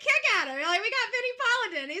a kick at him. Like, we got Vinnie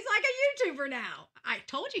Paladin. He's like a YouTuber now. I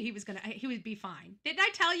told you he would be fine. Didn't I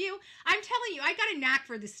tell you? I'm telling you, I got a knack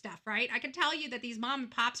for this stuff, right? I can tell you that these mom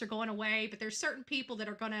and pops are going away, but there's certain people that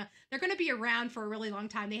they're gonna be around for a really long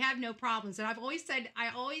time. They have no problems. And I always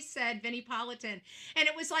said Vinnie Paladin. And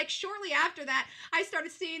it was like shortly after that, I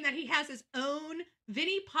started seeing that he has his own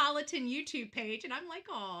Vinnie Paladin YouTube page, and I'm like,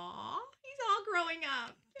 aw, he's all growing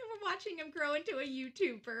up. And we're watching him grow into a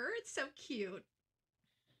YouTuber. It's so cute.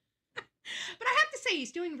 But I have to say,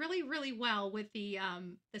 he's doing really, really well with the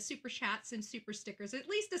super chats and super stickers, at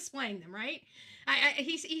least displaying them, right?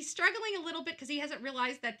 He's struggling a little bit because he hasn't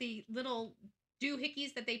realized that the little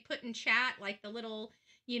doohickeys that they put in chat, like the little,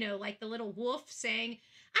 like the little wolf saying,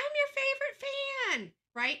 I'm your favorite fan,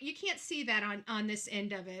 right? You can't see that on this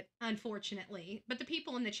end of it, unfortunately, but the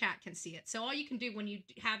people in the chat can see it. So all you can do when you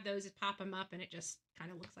have those is pop them up, and it just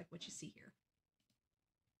kind of looks like what you see here.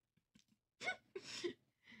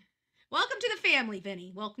 Welcome to the family,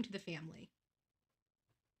 Vinny. Welcome to the family.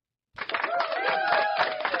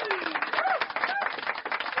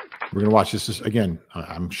 We're going to watch this again.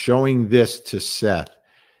 I'm showing this to Seth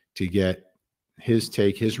to get his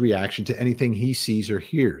take, his reaction to anything he sees or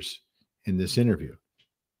hears in this interview.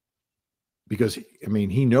 Because, I mean,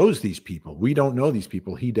 he knows these people. We don't know these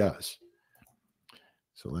people. He does.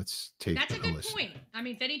 So let's take That's a good listen. point. I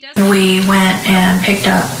mean, Vinny does. We went and picked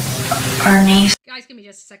up our niece. Guys, give me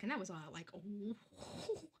just a second. That was like, oh,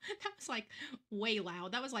 that was like way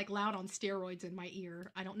loud. That was like loud on steroids in my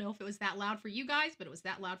ear. I don't know if it was that loud for you guys, but it was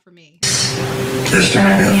that loud for me.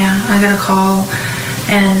 Yeah, I got a call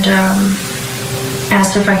and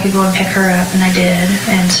asked if I could go and pick her up, and I did.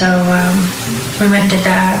 And so we went and did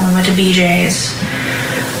that. We went to BJ's.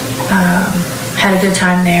 Had a good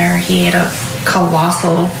time there. He ate a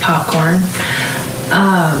colossal popcorn.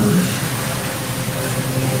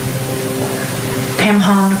 Came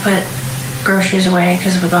home to put groceries away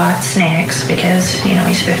because we bought snacks because,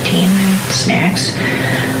 he's 15 and snacks.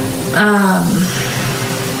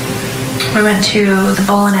 We went to the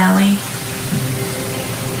bowling alley,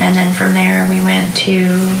 and then from there we went to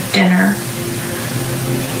dinner.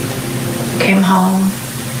 Came home.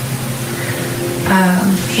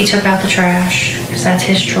 He took out the trash because that's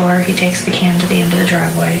his chore. He takes the can to the end of the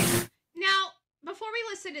driveway. Now, before we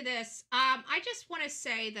listen to this, I just want to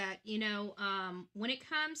say that, when it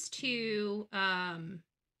comes to, oh,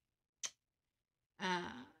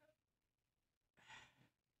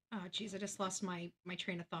 geez, I just lost my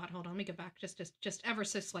train of thought. Hold on, let me go back just ever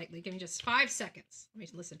so slightly. Give me just 5 seconds. Let me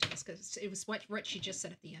listen to this because it was what she just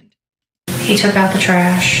said at the end. He took out the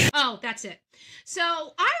trash. Oh, that's it. So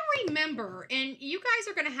I remember, and you guys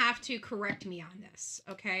are going to have to correct me on this,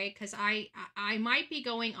 okay? Because I might be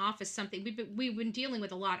going off as something. We've been dealing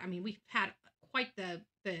with a lot. I mean, we've had quite the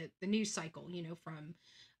news cycle, from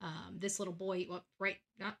this little boy. Well,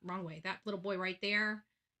 wrong way. That little boy right there,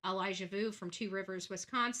 Elijah Vu from Two Rivers,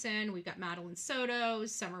 Wisconsin. We've got Madeline Soto,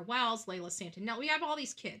 Summer Wells, Layla Santinelli. We have all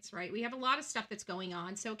these kids, right? We have a lot of stuff that's going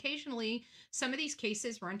on. So occasionally, some of these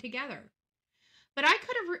cases run together. But I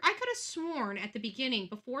could have sworn at the beginning,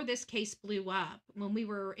 before this case blew up, when we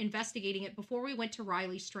were investigating it, before we went to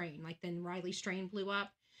Riley Strain, like then Riley Strain blew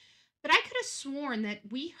up. But I could have sworn that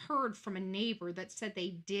we heard from a neighbor that said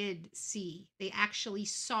they actually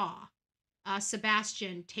saw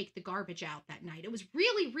Sebastian take the garbage out that night. It was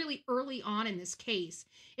really, really early on in this case.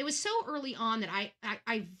 It was so early on that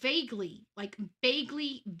I vaguely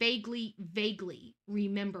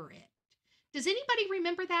remember it. Does anybody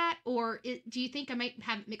remember that? Or do you think I might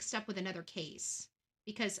have it mixed up with another case?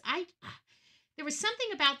 Because there was something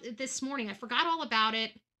about it this morning. I forgot all about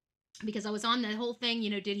it because I was on the whole thing,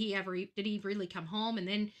 did he really come home? And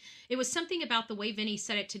then it was something about the way Vinny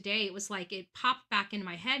said it today. It was like it popped back into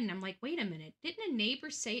my head, and I'm like, wait a minute. Didn't a neighbor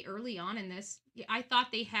say early on in this? I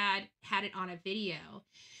thought they had it on a video.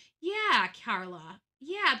 Yeah, Carla.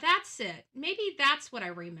 Yeah, that's it. Maybe that's what I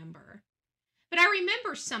remember. But I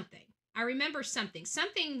remember something. I remember something.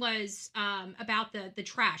 Something was about the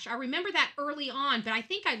trash. I remember that early on, but I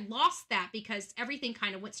think I lost that because everything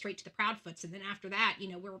kind of went straight to the Proudfoots. And then after that, you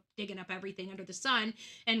know, we're digging up everything under the sun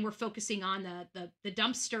and we're focusing on the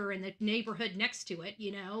dumpster and the neighborhood next to it,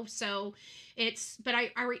 you know. So it's, but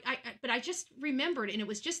I just remembered, and it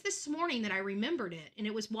was just this morning that I remembered it, and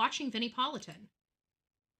it was watching Vinnie Politan.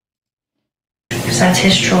 Because that's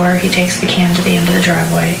his chore. He takes the can to the end of the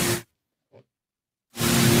driveway.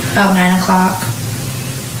 About 9 o'clock,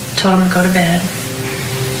 told him to go to bed.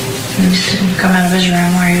 And he didn't come out of his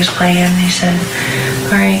room where he was playing. He said,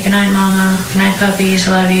 "All right, good night, Mama. Good night,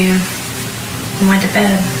 puppies. Love you." And went to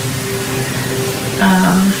bed.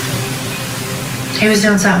 He was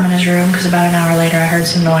doing something in his room because about an hour later I heard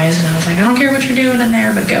some noise and I was like, "I don't care what you're doing in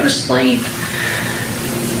there, but go to sleep."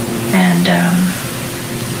 And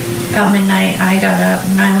about midnight, I got up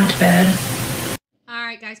and I went to bed. All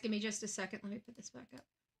right, guys, give me just a second. Let me put this back up.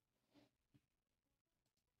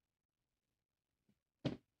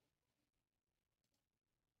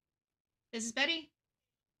 This is Betty?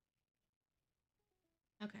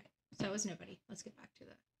 Okay, so it was nobody. Let's get back to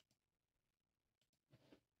that.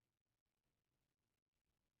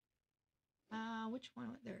 Which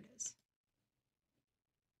one? There it is.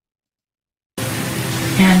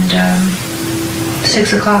 And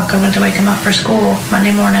 6 o'clock, I went to wake him up for school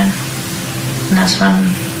Monday morning. And that's when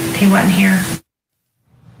he wasn't here.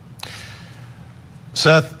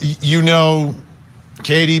 Seth, you know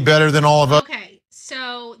Katie better than all of us. Okay,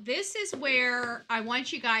 so this is where I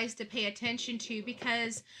want you guys to pay attention to,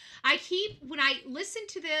 because when I listened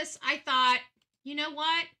to this, I thought, you know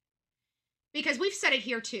what? Because we've said it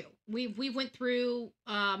here too. We went through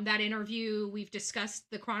that interview. We've discussed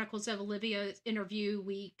the Chronicles of Olivia interview.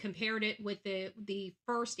 We compared it with the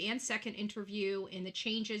first and second interview and the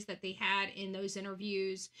changes that they had in those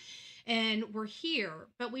interviews. And we're here,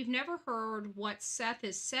 but we've never heard what Seth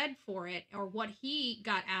has said for it or what he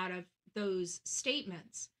got out of those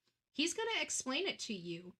statements. He's going to explain it to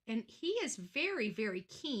you, and he is very, very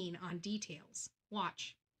keen on details.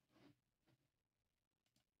 Watch.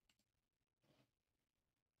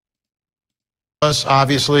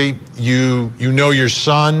 Obviously, you know your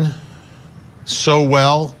son so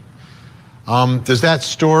well. Is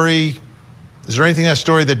there anything in that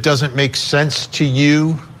story that doesn't make sense to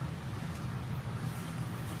you?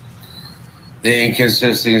 The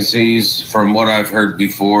inconsistencies from what I've heard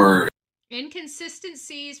before.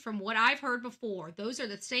 Inconsistencies from what I've heard before. Those are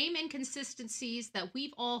the same inconsistencies that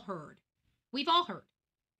we've all heard. We've all heard.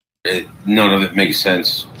 None of it makes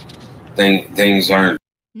sense. Things aren't.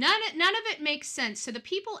 None of it makes sense. So the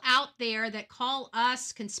people out there that call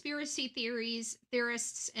us conspiracy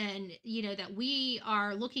theorists, and you know that we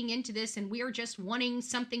are looking into this and we are just wanting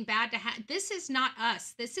something bad to happen. This is not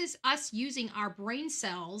us. This is us using our brain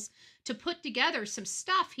cells to put together some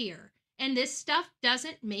stuff here, and this stuff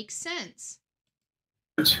doesn't make sense.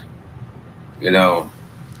 You know.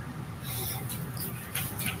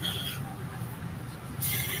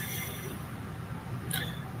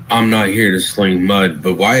 I'm not here to sling mud,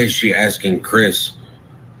 but why is she asking Chris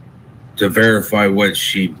to verify what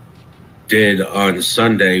she did on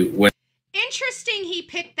Sunday? Interesting he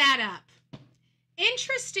picked that up.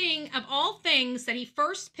 Interesting, of all things that he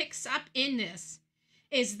first picks up in this,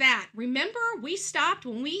 is that, remember, we stopped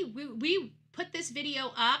when we put this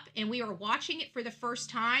video up and we were watching it for the first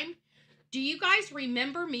time. Do you guys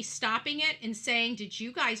remember me stopping it and saying, did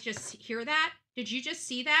you guys just hear that? Did you just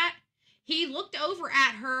see that? He looked over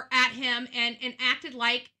at him and acted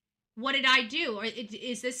like, what did I do? Or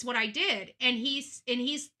is this what I did? And he's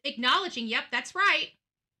acknowledging, yep, that's right.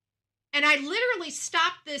 And I literally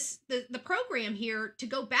stopped the program here to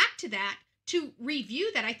go back to that, to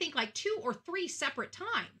review that, I think like 2 or 3 separate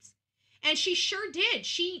times. And she sure did.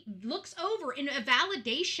 She looks over in a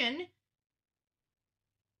validation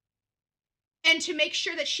and to make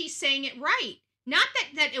sure that she's saying it right. Not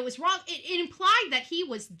that it was wrong. It implied that he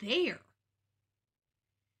was there.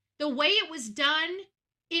 The way it was done,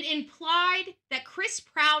 it implied that Chris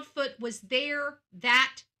Proudfoot was there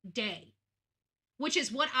that day, which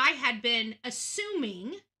is what I had been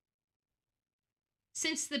assuming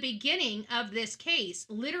since the beginning of this case,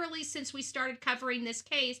 literally since we started covering this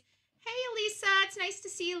case. Hey, Elisa, it's nice to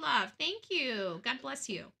see you, love. Thank you. God bless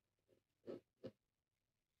you.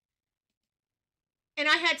 And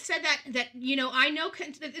I had said that, you know, I know,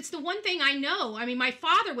 it's the one thing I know. I mean, my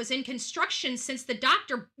father was in construction since the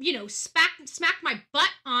doctor, you know, smacked my butt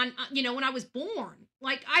on, you know, when I was born.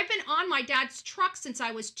 Like, I've been on my dad's truck since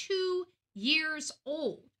I was 2 years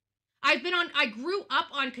old. I grew up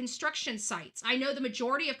on construction sites. I know the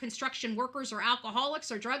majority of construction workers are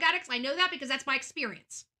alcoholics or drug addicts. I know that because that's my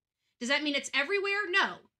experience. Does that mean it's everywhere?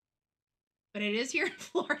 No. But it is here in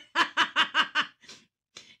Florida.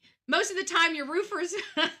 Most of the time your roofers,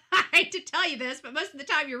 I hate to tell you this, but most of the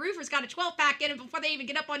time your roofers got a 12-pack in them before they even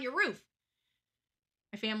get up on your roof.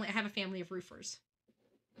 I have a family of roofers.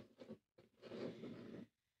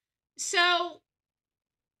 So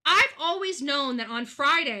I've always known that on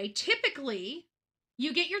Friday, typically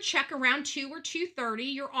you get your check around 2 or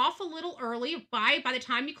 2:30. You're off a little early. By the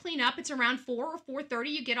time you clean up, it's around 4 or 4:30.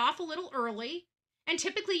 You get off a little early. And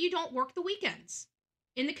typically you don't work the weekends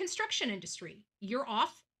in the construction industry. You're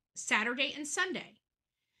off Saturday and Sunday.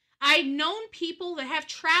 I've known people that have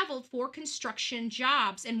traveled for construction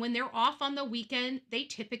jobs, and when they're off on the weekend, they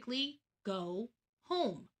typically go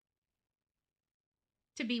home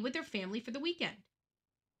to be with their family for the weekend.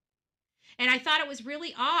 And I thought it was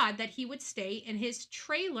really odd that he would stay in his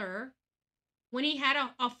trailer when he had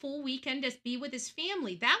a full weekend to be with his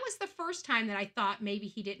family. That was the first time that I thought maybe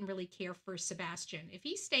he didn't really care for Sebastian. If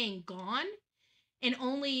he's staying gone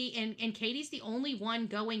and Katie's the only one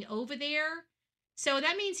going over there, so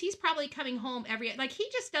that means he's probably coming home he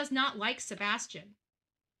just does not like Sebastian.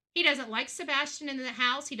 He doesn't like Sebastian in the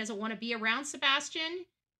house. He doesn't want to be around Sebastian.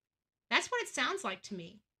 That's what it sounds like to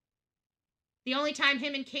me. The only time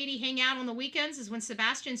him and Katie hang out on the weekends is when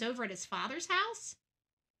Sebastian's over at his father's house.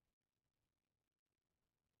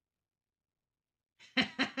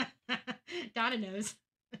 Donna knows.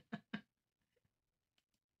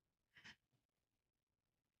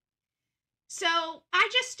 So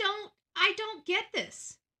I don't get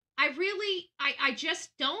this. I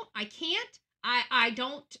just don't. I can't. I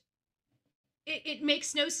don't. It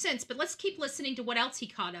makes no sense. But let's keep listening to what else he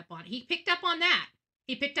caught up on. He picked up on that.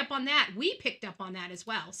 He picked up on that. We picked up on that as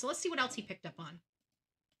well. So let's see what else he picked up on.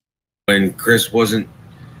 When Chris wasn't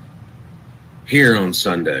here on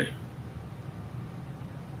Sunday.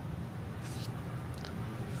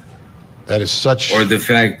 That is such... Or the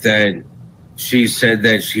fact that she said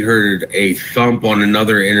that she heard a thump on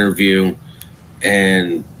another interview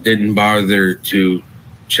and didn't bother to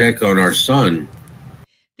check on our son.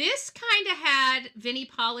 This kind of had Vinnie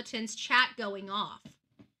Politan's chat going off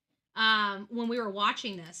when we were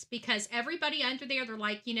watching this, because everybody under there, they're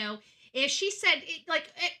like, if she said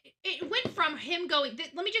it went from him going,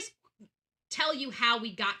 let me just tell you how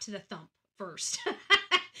we got to the thump first.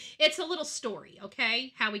 It's a little story,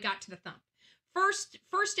 okay? How we got to the thump.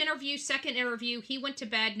 First interview, second interview, he went to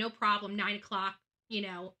bed, no problem, 9 o'clock.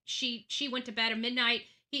 She went to bed at midnight.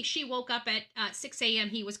 She woke up at 6 a.m.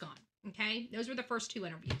 He was gone, okay? Those were the first two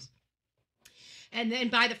interviews. And then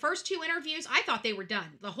by the first two interviews, I thought they were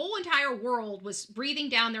done. The whole entire world was breathing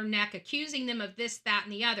down their neck, accusing them of this, that,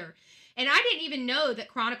 and the other. And I didn't even know that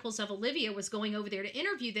Chronicles of Olivia was going over there to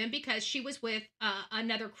interview them, because she was with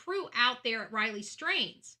another crew out there at Riley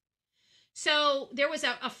Strains. So there was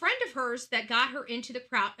a friend of hers that got her into the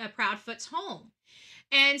Proudfoot's home.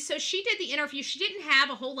 And so she did the interview. She didn't have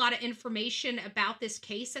a whole lot of information about this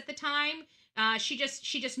case at the time. She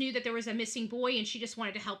just knew that there was a missing boy, and she just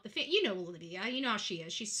wanted to help the family. You know Olivia, you know how she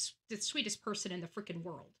is. She's the sweetest person in the freaking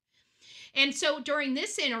world. And so during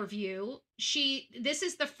this interview, this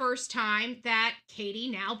is the first time that Katie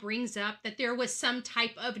now brings up that there was some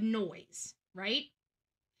type of noise, right?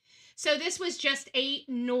 So this was just a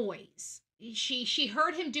noise. She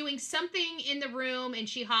heard him doing something in the room, and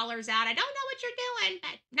she hollers out, "I don't know what you're doing,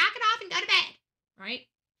 but knock it off and go to bed," right?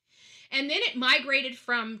 And then it migrated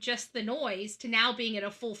from just the noise to now being at a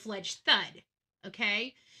full-fledged thud,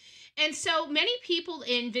 okay? And so many people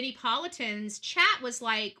in Vinnie Politan's chat was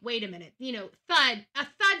like, wait a minute, a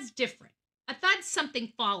thud's different. A thud's something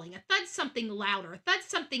falling. A thud's something louder. A thud's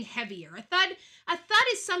something heavier. A thud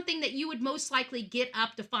is something that you would most likely get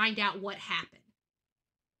up to find out what happened.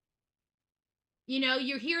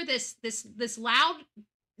 You hear this loud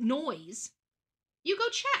noise, you go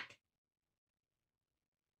check.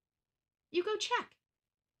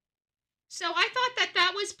 So I thought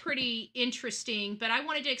that was pretty interesting, but I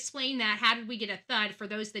wanted to explain that. How did we get a thud, for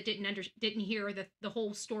those that didn't hear the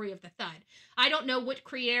whole story of the thud? I don't know what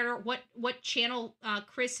creator, what channel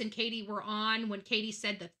Chris and Katie were on when Katie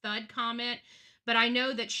said the thud comment, but I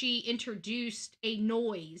know that she introduced a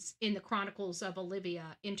noise in the Chronicles of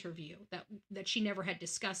Olivia interview that she never had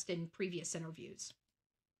discussed in previous interviews.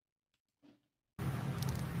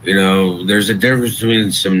 There's a difference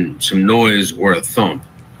between some noise or a thump.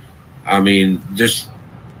 I mean, just...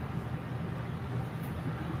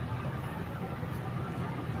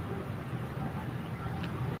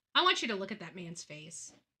 I want you to look at that man's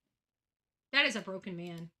face. That is a broken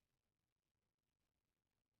man.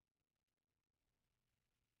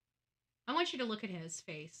 I want you to look at his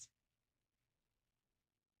face.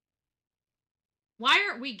 Why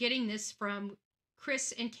aren't we getting this from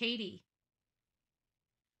Chris and Katie?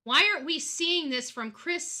 Why aren't we seeing this from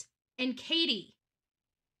Chris and Katie?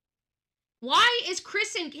 Why is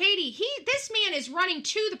Chris and Katie, this man is running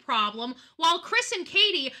to the problem while Chris and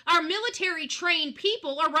Katie, our military trained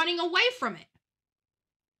people, are running away from it?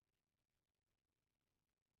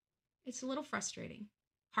 It's a little frustrating.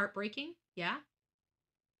 Heartbreaking, yeah.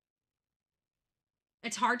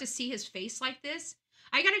 It's hard to see his face like this.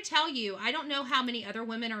 I gotta tell you, I don't know how many other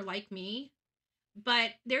women are like me, but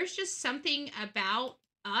there's just something about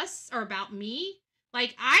us or about me.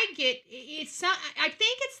 Like I think it's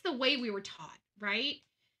the way we were taught, right?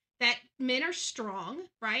 That men are strong,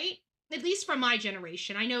 right? At least from my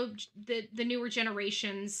generation. I know the newer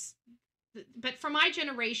generations, but for my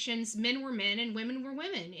generations, men were men and women were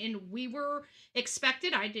women. And we were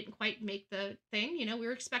expected, I didn't quite make the thing, we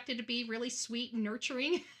were expected to be really sweet and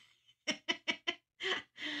nurturing.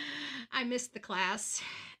 I missed the class.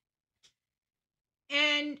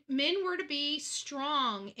 And men were to be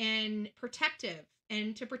strong and protective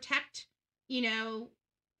and to protect,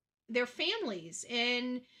 their families.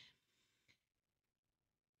 And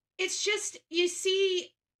it's just, you see,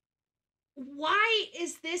 why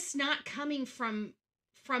is this not coming from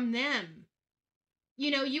them?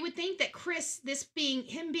 You would think that Chris,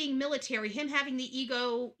 him being military, him having the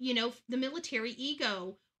ego, the military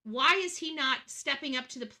ego, why is he not stepping up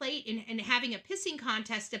to the plate and having a pissing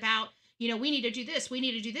contest about, we need to do this, we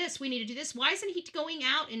need to do this, we need to do this? Why isn't he going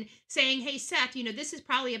out and saying, hey, Seth, this is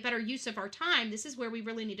probably a better use of our time. This is where we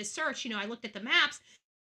really need to search. I looked at the maps.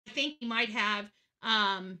 I think he might have,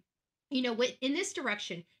 in this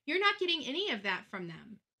direction. You're not getting any of that from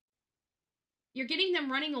them. You're getting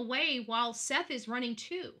them running away while Seth is running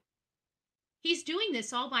too. He's doing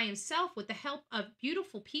this all by himself with the help of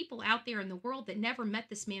beautiful people out there in the world that never met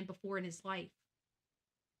this man before in his life.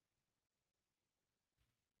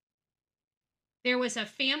 There was a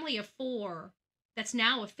family of 4 that's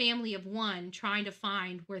now a family of 1 trying to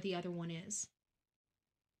find where the other one is.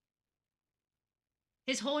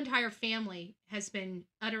 His whole entire family has been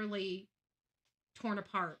utterly torn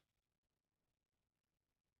apart.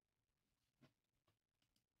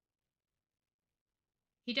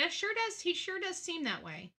 He sure does seem that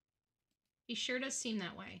way. He sure does seem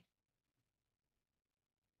that way.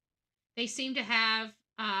 They seem to have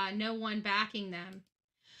no one backing them.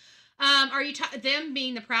 Are you them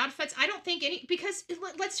being the Proudfoots? I don't think any, because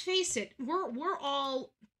let's face it, we're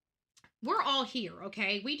all here,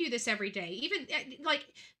 okay? We do this every day. Even like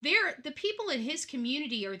the people in his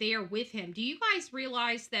community are there with him. Do you guys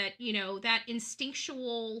realize that, that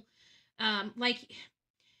instinctual,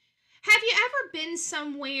 have you ever been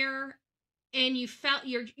somewhere and you felt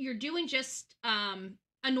you're doing just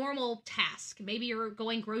a normal task? Maybe you're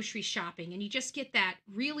going grocery shopping and you just get that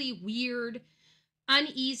really weird,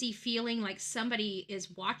 uneasy feeling like somebody is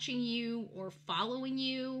watching you or following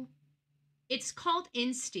you. It's called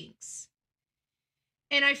instincts.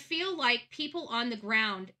 And I feel like people on the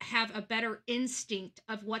ground have a better instinct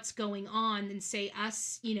of what's going on than, say,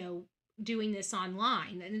 us, doing this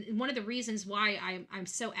online. And one of the reasons why I'm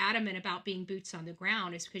so adamant about being boots on the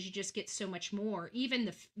ground is because you just get so much more. Even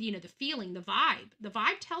the feeling, the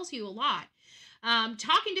vibe tells you a lot.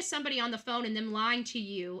 Talking to somebody on the phone and them lying to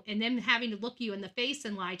you and them having to look you in the face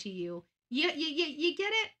and lie to you, you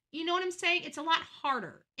get it? You know what I'm saying? It's a lot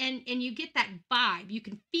harder. And you get that vibe. You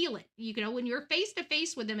can feel it. When you're face to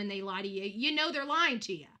face with them and they lie to you, they're lying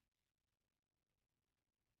to you.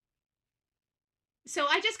 So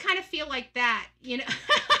I just kind of feel like that,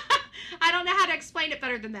 I don't know how to explain it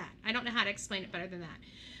better than that.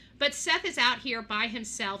 But Seth is out here by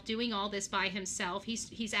himself, doing all this by himself.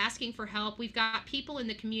 He's asking for help. We've got people in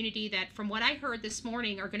the community that, from what I heard this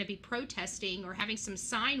morning, are going to be protesting or having some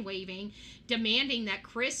sign waving, demanding that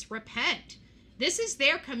Chris repent. This is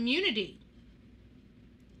their community.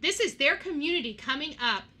 This is their community coming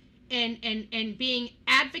up and being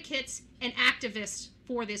advocates and activists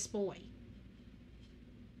for this boy.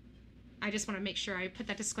 I just want to make sure I put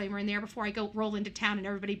that disclaimer in there before I go roll into town and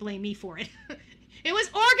everybody blame me for it. It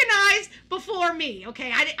was organized before me,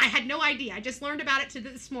 okay? I had no idea. I just learned about it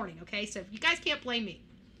this morning, okay? So you guys can't blame me.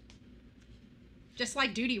 Just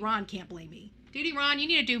like Duty Ron can't blame me. Duty Ron, you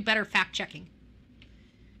need to do better fact-checking.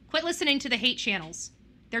 Quit listening to the hate channels.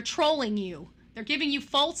 They're trolling you. They're giving you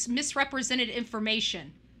false, misrepresented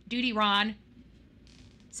information. Duty Ron.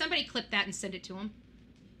 Somebody clip that and send it to him.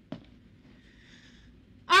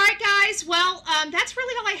 All right, guys. Well, that's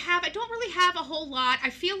really all I have. I don't really have a whole lot. I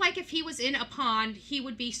feel like if he was in a pond, he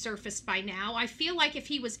would be surfaced by now. I feel like if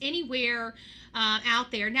he was anywhere out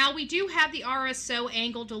there. Now, we do have the RSO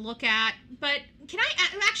angle to look at, but can I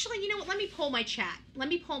actually, you know what? Let me pull my chat.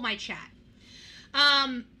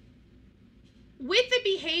 With the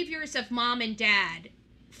behaviors of mom and dad,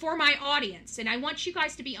 for my audience, and I want you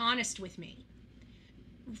guys to be honest with me.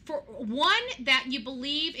 For one, that you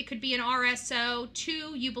believe it could be an RSO.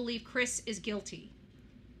 Two, you believe Chris is guilty.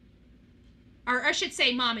 Or I should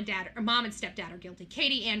say mom and stepdad are guilty.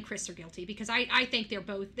 Katie and Chris are guilty because I think they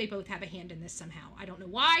both have a hand in this somehow. I don't know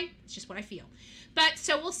why. It's just what I feel. But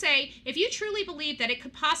so we'll say, if you truly believe that it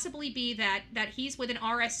could possibly be that he's with an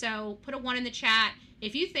RSO, put a 1 in the chat.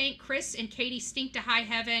 If you think Chris and Katie stink to high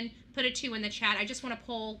heaven, put a 2 in the chat. I just want to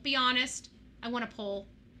poll. Be honest. I want to poll.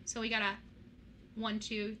 So we got a 1,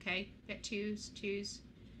 2. Okay. Got twos.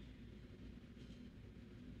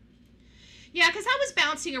 Yeah, because I was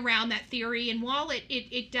bouncing around that theory, and while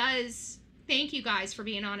it does, thank you guys for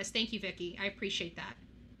being honest. Thank you, Vicky. I appreciate that.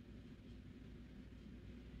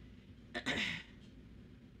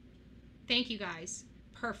 Thank you, guys.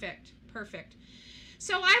 Perfect.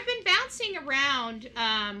 So I've been bouncing around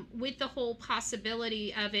with the whole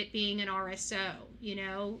possibility of it being an RSO. You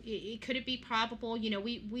know, could it be probable? You know,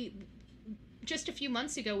 we just a few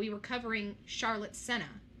months ago, we were covering Charlotte Senna.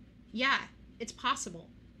 Yeah, it's possible.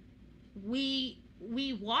 We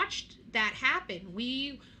watched that happen.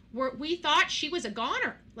 We thought she was a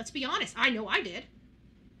goner. Let's be honest. I know I did.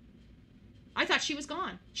 I thought she was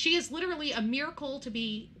gone. She is literally a miracle to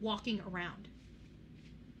be walking around.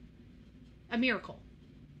 A miracle,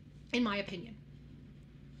 in my opinion.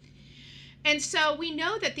 And so we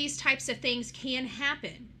know that these types of things can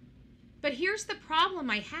happen. But here's the problem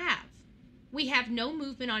I have. We have no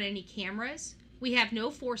movement on any cameras. We have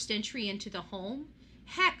no forced entry into the home.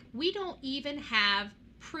 Heck, we don't even have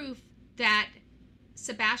proof that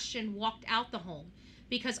Sebastian walked out the home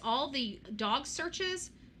because all the dog searches,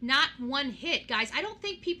 not one hit. Guys, I don't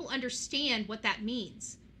think people understand what that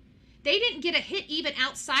means. They didn't get a hit even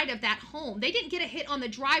outside of that home. They didn't get a hit on the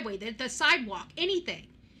driveway, the sidewalk, anything.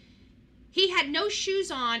 He had no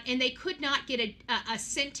shoes on and they could not get a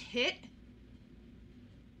scent hit.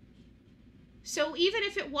 So even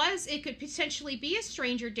if it was, it could potentially be a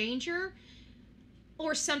stranger danger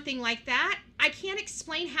or something like that. I can't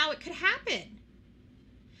explain how it could happen.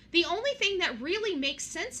 The only thing that really makes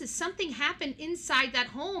sense is something happened inside that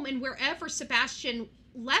home, and wherever Sebastian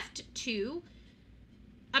left to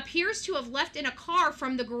appears to have left in a car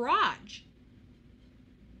from the garage,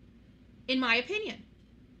 in my opinion.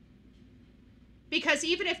 Because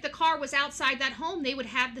even if the car was outside that home, they would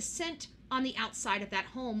have the scent on the outside of that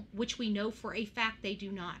home, which we know for a fact they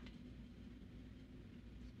do not.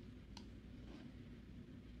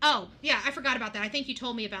 Oh, yeah, I forgot about that. I think you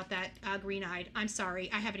told me about that, Green-Eyed. I'm sorry.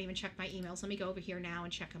 I haven't even checked my emails. Let me go over here now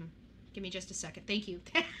and check them. Give me just a second. Thank you.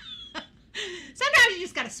 Sometimes you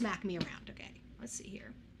just got to smack me around. Okay, let's see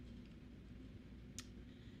here.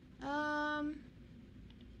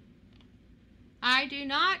 I do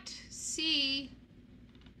not see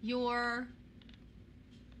your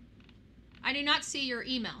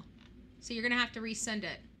email. So you're going to have to resend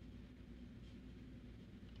it.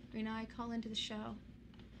 Green-Eyed, call into the show.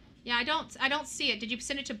 Yeah, I don't see it. Did you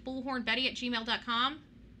send it to bullhornbetty@gmail.com?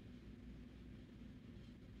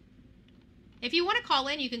 If you want to call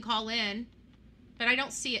in, you can call in, but I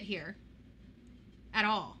don't see it here at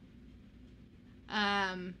all.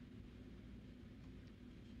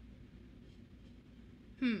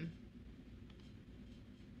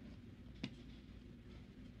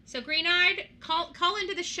 So Green-Eyed, call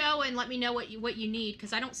into the show and let me know what you need,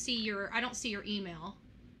 because I don't see your email.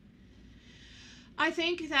 I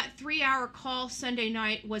think that 3-hour call Sunday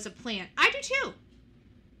night was a plant. I do too.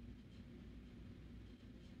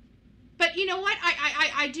 But you know what?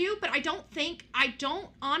 I do, but I don't think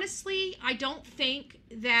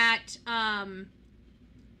that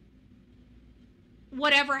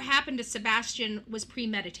whatever happened to Sebastian was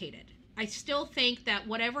premeditated. I still think that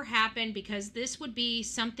whatever happened, because this would be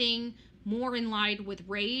something more in line with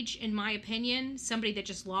rage, in my opinion. Somebody that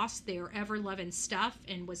just lost their ever-loving stuff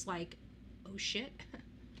and was like, oh shit.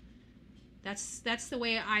 That's the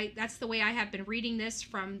way I have been reading this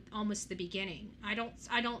from almost the beginning. I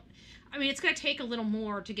mean, it's going to take a little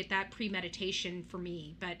more to get that premeditation for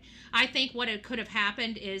me, but I think what it could have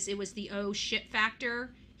happened is it was the oh shit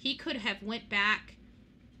factor. He could have went back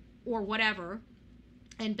or whatever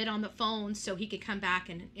and been on the phone so he could come back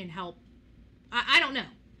and help. I don't know.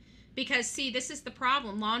 Because, see, this is the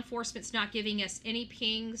problem. Law enforcement's not giving us any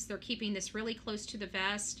pings. They're keeping this really close to the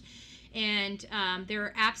vest. And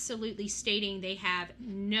they're absolutely stating they have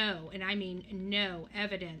no, and I mean no,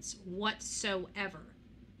 evidence whatsoever.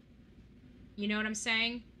 You know what I'm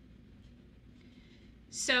saying?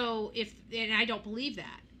 So and I don't believe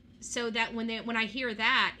that. So that when I hear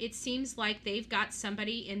that, it seems like they've got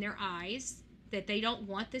somebody in their eyes that they don't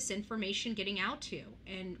want this information getting out to.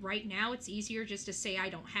 And right now it's easier just to say, I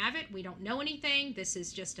don't have it. We don't know anything. This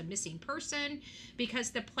is just a missing person,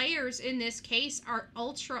 because the players in this case are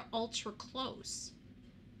ultra, ultra close.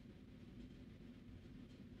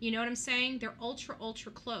 You know what I'm saying? They're ultra,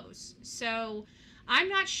 ultra close. So I'm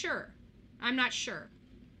not sure. I'm not sure.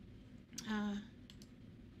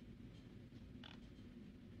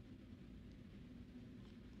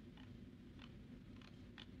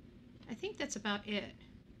 I think that's about it.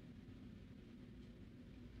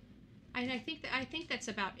 I think that's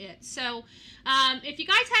about it. So if you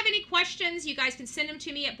guys have any questions, you guys can send them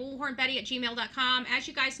to me at bullhornbetty@gmail.com. As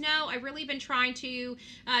you guys know, I've really been trying to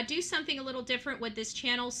do something a little different with this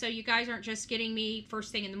channel, so you guys aren't just getting me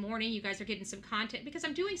first thing in the morning. You guys are getting some content, because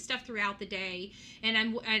I'm doing stuff throughout the day.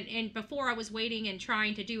 And before I was waiting and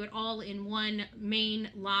trying to do it all in one main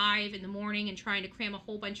live in the morning and trying to cram a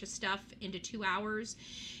whole bunch of stuff into 2 hours.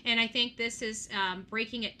 And I think this is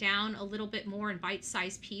breaking it down a little bit more in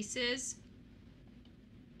bite-sized pieces.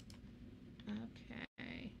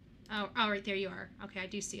 Okay. Oh, right, there you are. Okay, I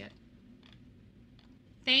do see it.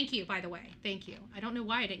 Thank you, by the way. Thank you. I don't know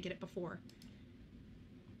why I didn't get it before.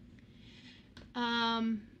 Let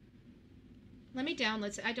me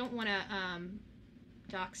download. I don't want to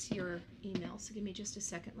dox your email, so give me just a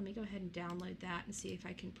second. Let me go ahead and download that and see if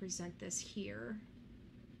I can present this here.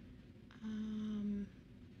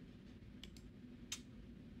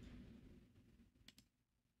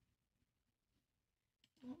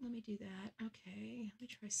 Won't let me do that. Okay, let me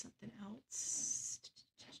try something else.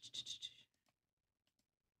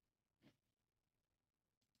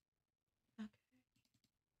 Okay.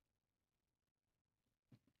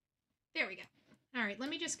 There we go. All right, let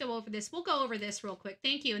me just go over this. We'll go over this real quick.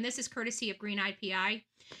 Thank you. And this is courtesy of Green Eyed PI.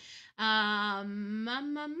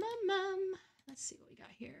 Let's see what we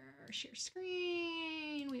got here. Share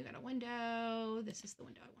screen. We got a window. This is the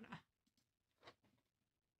window I want to.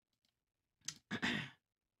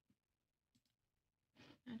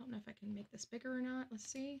 I don't know if I can make this bigger or not. Let's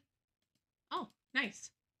see. Oh,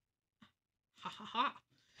 nice. Ha ha ha.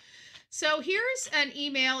 So here's an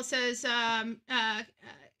email. It says,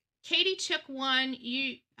 Katie took one.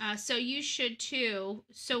 So you should too.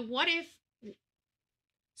 So what if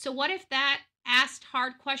that asked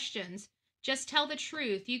hard questions? Just tell the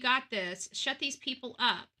truth. You got this. Shut these people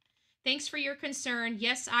up. Thanks for your concern.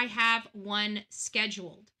 Yes, I have one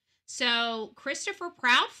scheduled. So Christopher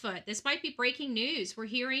Proudfoot, this might be breaking news. We're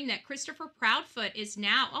hearing that Christopher Proudfoot is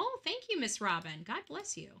now, oh, thank you, Miss Robin. God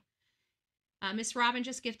bless you. Miss Robin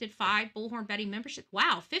just gifted 5 Bullhorn Betty membership.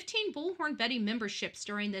 Wow, 15 Bullhorn Betty memberships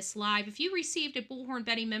during this live. If you received a Bullhorn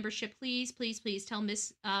Betty membership, please, please, please tell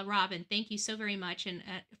Miss Robin, thank you so very much. And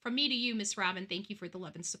from me to you, Miss Robin, thank you for the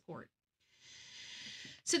love and support.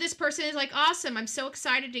 So this person is like, awesome. I'm so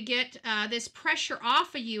excited to get this pressure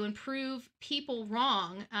off of you and prove people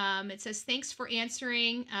wrong. It says, thanks for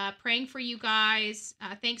answering, praying for you guys.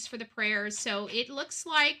 Thanks for the prayers. So it looks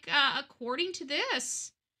like, according to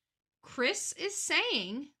this, Chris is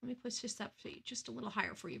saying, let me push this up for you, just a little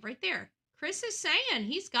higher for you right there. Chris is saying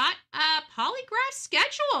he's got a polygraph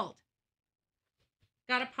scheduled.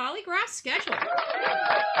 Got a polygraph scheduled.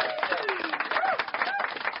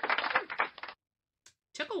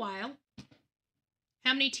 Took a while.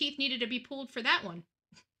 How many teeth needed to be pulled for that one?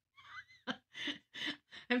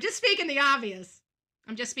 I'm just speaking the obvious.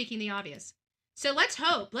 I'm just speaking the obvious. So let's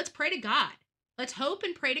hope. Let's pray to God. Let's hope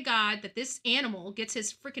and pray to God that this animal gets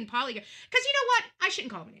his freaking polygraph. Because you know what? I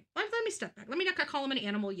shouldn't call him an animal. Let me step back. Let me not call him an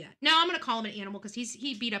animal yet. No, I'm going to call him an animal because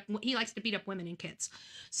he likes to beat up women and kids.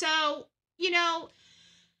 So, you know,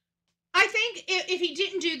 I think if he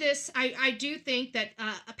didn't do this, I do think that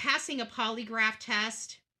passing a polygraph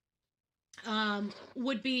test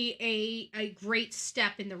would be a great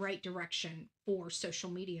step in the right direction for social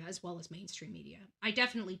media as well as mainstream media. I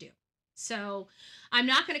definitely do. So I'm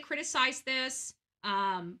not going to criticize this.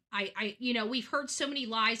 You know, we've heard so many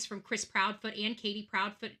lies from Chris Proudfoot and Katie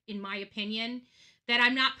Proudfoot, in my opinion, that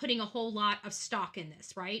I'm not putting a whole lot of stock in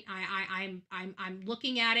this, right? I'm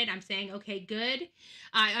looking at it. I'm saying, okay, good.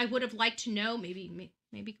 I would have liked to know, maybe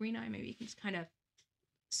Green Eye, maybe you can just kind of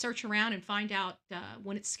search around and find out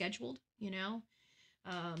when it's scheduled, you know?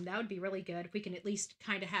 That would be really good if we can at least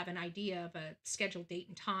kind of have an idea of a scheduled date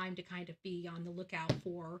and time to kind of be on the lookout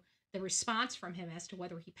for the response from him as to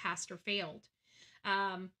whether he passed or failed.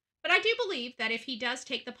 But I do believe that if he does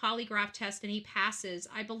take the polygraph test and he passes,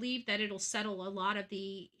 I believe that it'll settle a lot of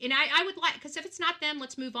the, and I would like, because if it's not them,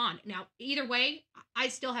 let's move on. Now, either way, I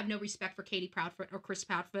still have no respect for Katie Proudfoot or Chris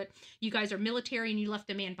Proudfoot. You guys are military and you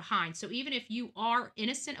left a man behind. So even if you are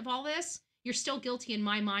innocent of all this, you're still guilty in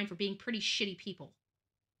my mind for being pretty shitty people.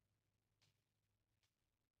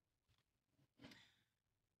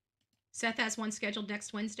 Seth has one scheduled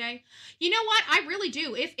next Wednesday. You know what? I really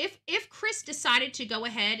do. If Chris decided to go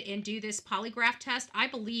ahead and do this polygraph test, I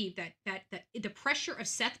believe that the pressure of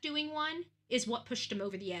Seth doing one is what pushed him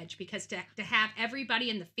over the edge, because to have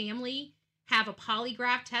everybody in the family have a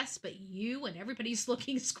polygraph test, but you and everybody's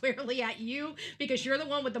looking squarely at you because you're the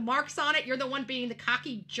one with the marks on it. You're the one being the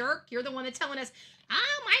cocky jerk. You're the one that's telling us,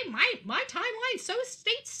 my timeline's so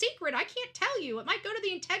state secret, I can't tell you. It might go to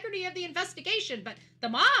the integrity of the investigation, but the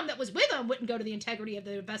mom that was with him wouldn't go to the integrity of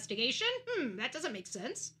the investigation. That doesn't make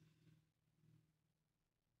sense.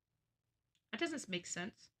 That doesn't make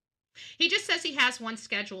sense. He just says he has one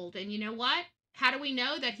scheduled, and you know what? How do we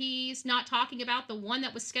know that he's not talking about the one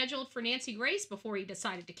that was scheduled for Nancy Grace before he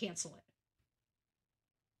decided to cancel it?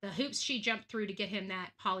 The hoops she jumped through to get him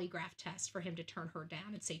that polygraph test for him to turn her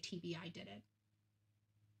down and say TBI did it.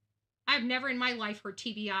 I've never in my life heard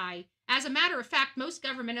TBI. As a matter of fact, most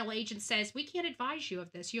governmental agents says, we can't advise you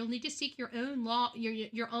of this. You'll need to seek your own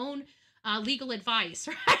your own legal advice,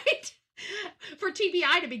 right? For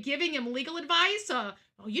TBI to be giving him legal advice,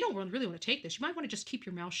 you don't really want to take this. You might want to just keep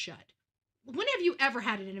your mouth shut. When have you ever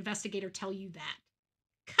had an investigator tell you that?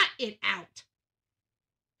 Cut it out.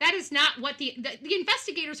 That is not what the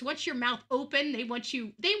investigators want. Your mouth open. They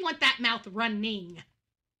want that mouth running.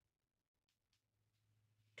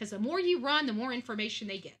 Because the more you run, the more information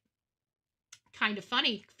they get. Kind of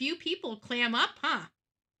funny. Few people clam up, huh?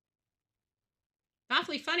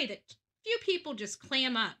 Awfully funny that few people just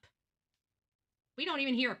clam up. We don't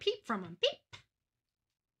even hear a peep from them. Peep.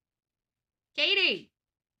 Katie,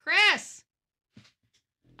 Chris.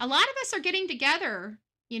 A lot of us are getting together,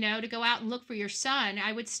 to go out and look for your son.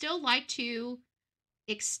 I would still like to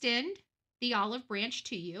extend the olive branch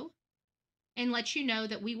to you and let you know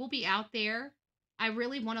that we will be out there. I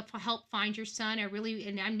really want to help find your son.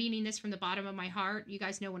 And I'm meaning this from the bottom of my heart. You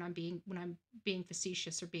guys know when I'm being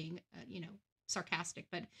facetious or being, sarcastic,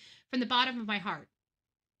 but from the bottom of my heart,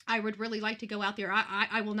 I would really like to go out there.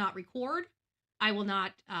 I will not record. I will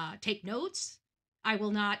not take notes. I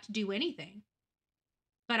will not do anything.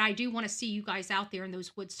 But I do want to see you guys out there in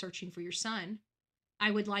those woods searching for your son.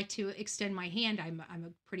 I would like to extend my hand. I'm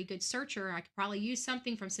a pretty good searcher. I could probably use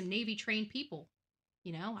something from some Navy trained people.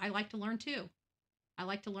 I like to learn too. I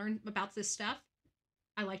like to learn about this stuff.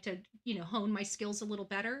 I like to, hone my skills a little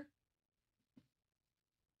better.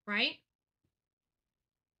 Right?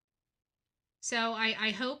 So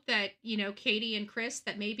I hope that, Katie and Chris,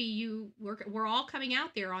 that maybe we're all coming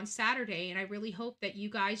out there on Saturday. And I really hope that you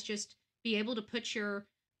guys just be able to put your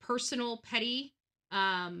personal, petty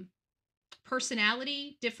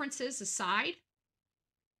personality differences aside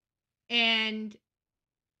and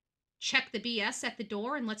check the BS at the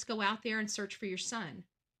door, and let's go out there and search for your son.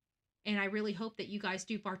 And I really hope that you guys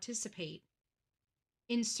do participate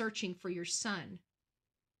in searching for your son,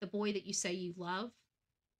 the boy that you say you love,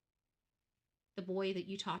 the boy that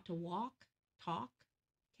you taught to talk,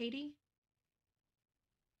 Katie,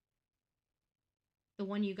 the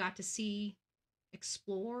one you got to see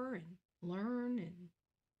explore and learn, and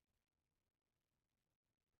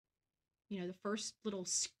the first little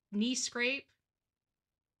knee scrape,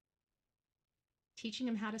 teaching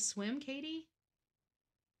him how to swim. Katie,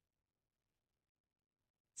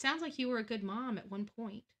 sounds like you were a good mom at one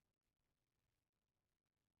point.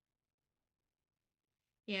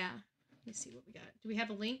 Yeah, let me see what we got. Do we have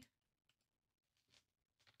a link?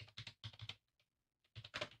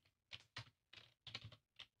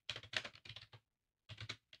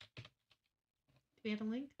 Do we have a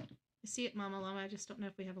link? I see it, Mama Llama. I just don't know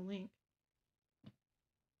if we have a link. Do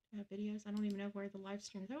I have videos? I don't even know where the live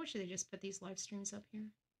streams. I wish they just put these live streams up here.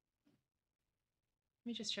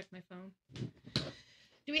 Let me just check my phone.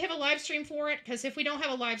 Do we have a live stream for it? Because if we don't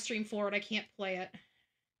have a live stream for it, I can't play it.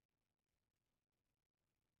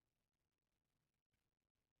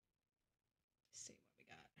 Let's see what we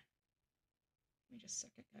got. Let me just a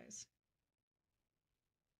second, guys.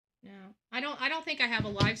 No, I don't think I have a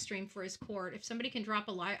live stream for his court. If somebody can drop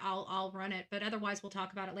a live, I'll run it. But otherwise, we'll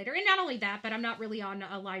talk about it later. And not only that, but I'm not really on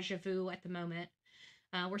Elijah Vu at the moment.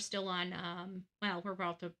 We're still on. We're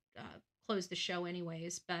about to close the show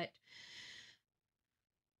anyways. But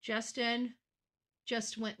Justin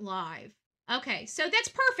just went live. Okay, so that's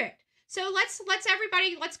perfect. So let's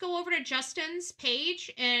go over to Justin's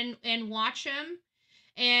page and watch him.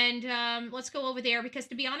 And let's go over there, because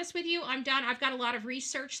to be honest with you, I'm done. I've got a lot of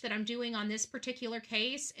research that I'm doing on this particular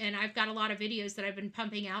case, and I've got a lot of videos that I've been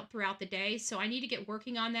pumping out throughout the day, so I need to get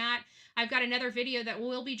working on that. I've got another video that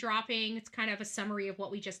will be dropping. It's kind of a summary of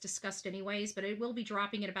what we just discussed anyways, but it will be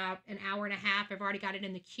dropping in about an hour and a half. I've already got it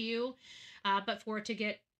in the queue, but for it to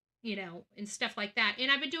get, you know, and stuff like that.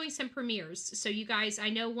 And I've been doing some premieres. So you guys, I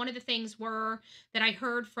know one of the things were that I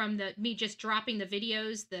heard from me just dropping the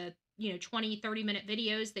videos, the 20, 30-minute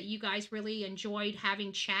videos, that you guys really enjoyed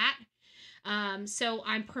having chat. So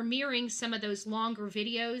I'm premiering some of those longer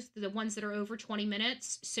videos, the ones that are over 20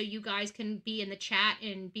 minutes, so you guys can be in the chat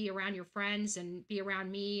and be around your friends and be around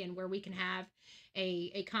me, and where we can have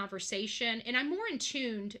a conversation. And I'm more in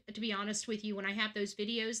tuned, to be honest with you, when I have those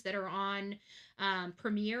videos that are on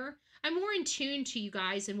premiere. I'm more in tune to you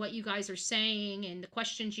guys and what you guys are saying and the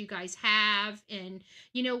questions you guys have. And,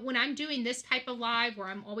 you know, when I'm doing this type of live where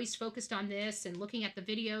I'm always focused on this and looking at the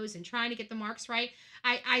videos and trying to get the marks right,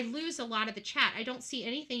 I lose a lot of the chat. I don't see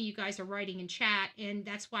anything you guys are writing in chat. And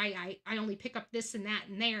that's why I only pick up this and that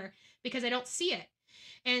and there, because I don't see it.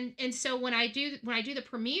 And so when I do the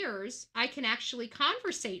premieres, I can actually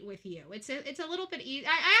conversate with you. It's a little bit easy.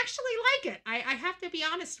 I actually like it. I have to be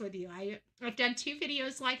honest with you. I've done 2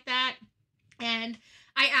 videos like that, and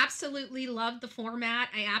I absolutely loved the format.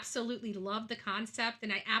 I absolutely loved the concept,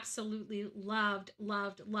 and I absolutely loved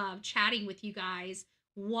chatting with you guys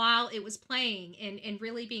while it was playing, and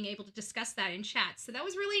really being able to discuss that in chat. So that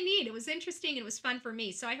was really neat. It was interesting. It was fun for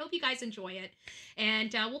me. So I hope you guys enjoy it.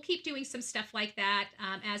 And we'll keep doing some stuff like that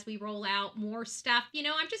as we roll out more stuff. You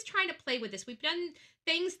know, I'm just trying to play with this. We've done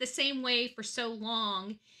things the same way for so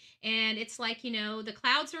long. And it's like, you know, the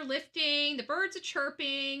clouds are lifting, the birds are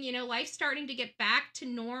chirping, you know, life's starting to get back to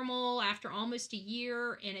normal after almost a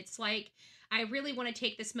year. And it's like, I really want to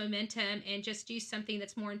take this momentum and just do something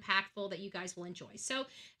that's more impactful that you guys will enjoy. So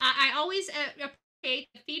I always appreciate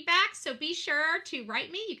the feedback. So be sure to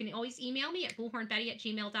write me. You can always email me at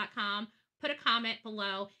bullhornbetty@gmail.com. Put a comment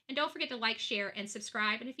below. And don't forget to like, share, and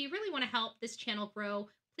subscribe. And if you really want to help this channel grow,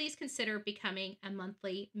 please consider becoming a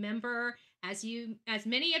monthly member. As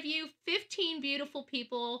many of you, 15 beautiful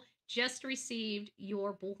people, just received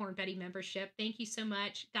your Bullhorn Betty membership. Thank you so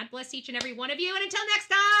much. God bless each and every one of you. And until next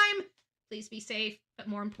time, please be safe, but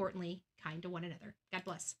more importantly, kind to one another. God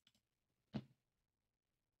bless.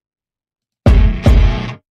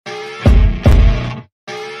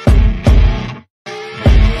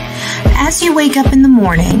 As you wake up in the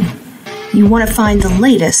morning, you want to find the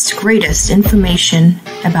latest, greatest information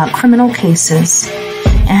about criminal cases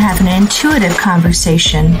and have an intuitive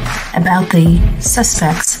conversation about the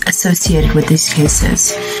suspects associated with these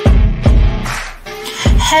cases.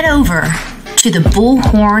 Head over to the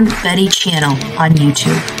Bullhorn Betty channel on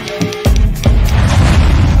YouTube.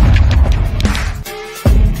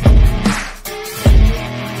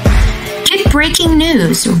 Get breaking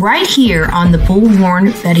news right here on the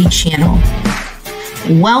Bullhorn Betty channel.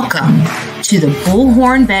 Welcome to the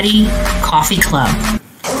Bullhorn Betty Coffee Club.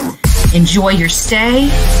 Enjoy your stay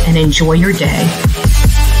and enjoy your day.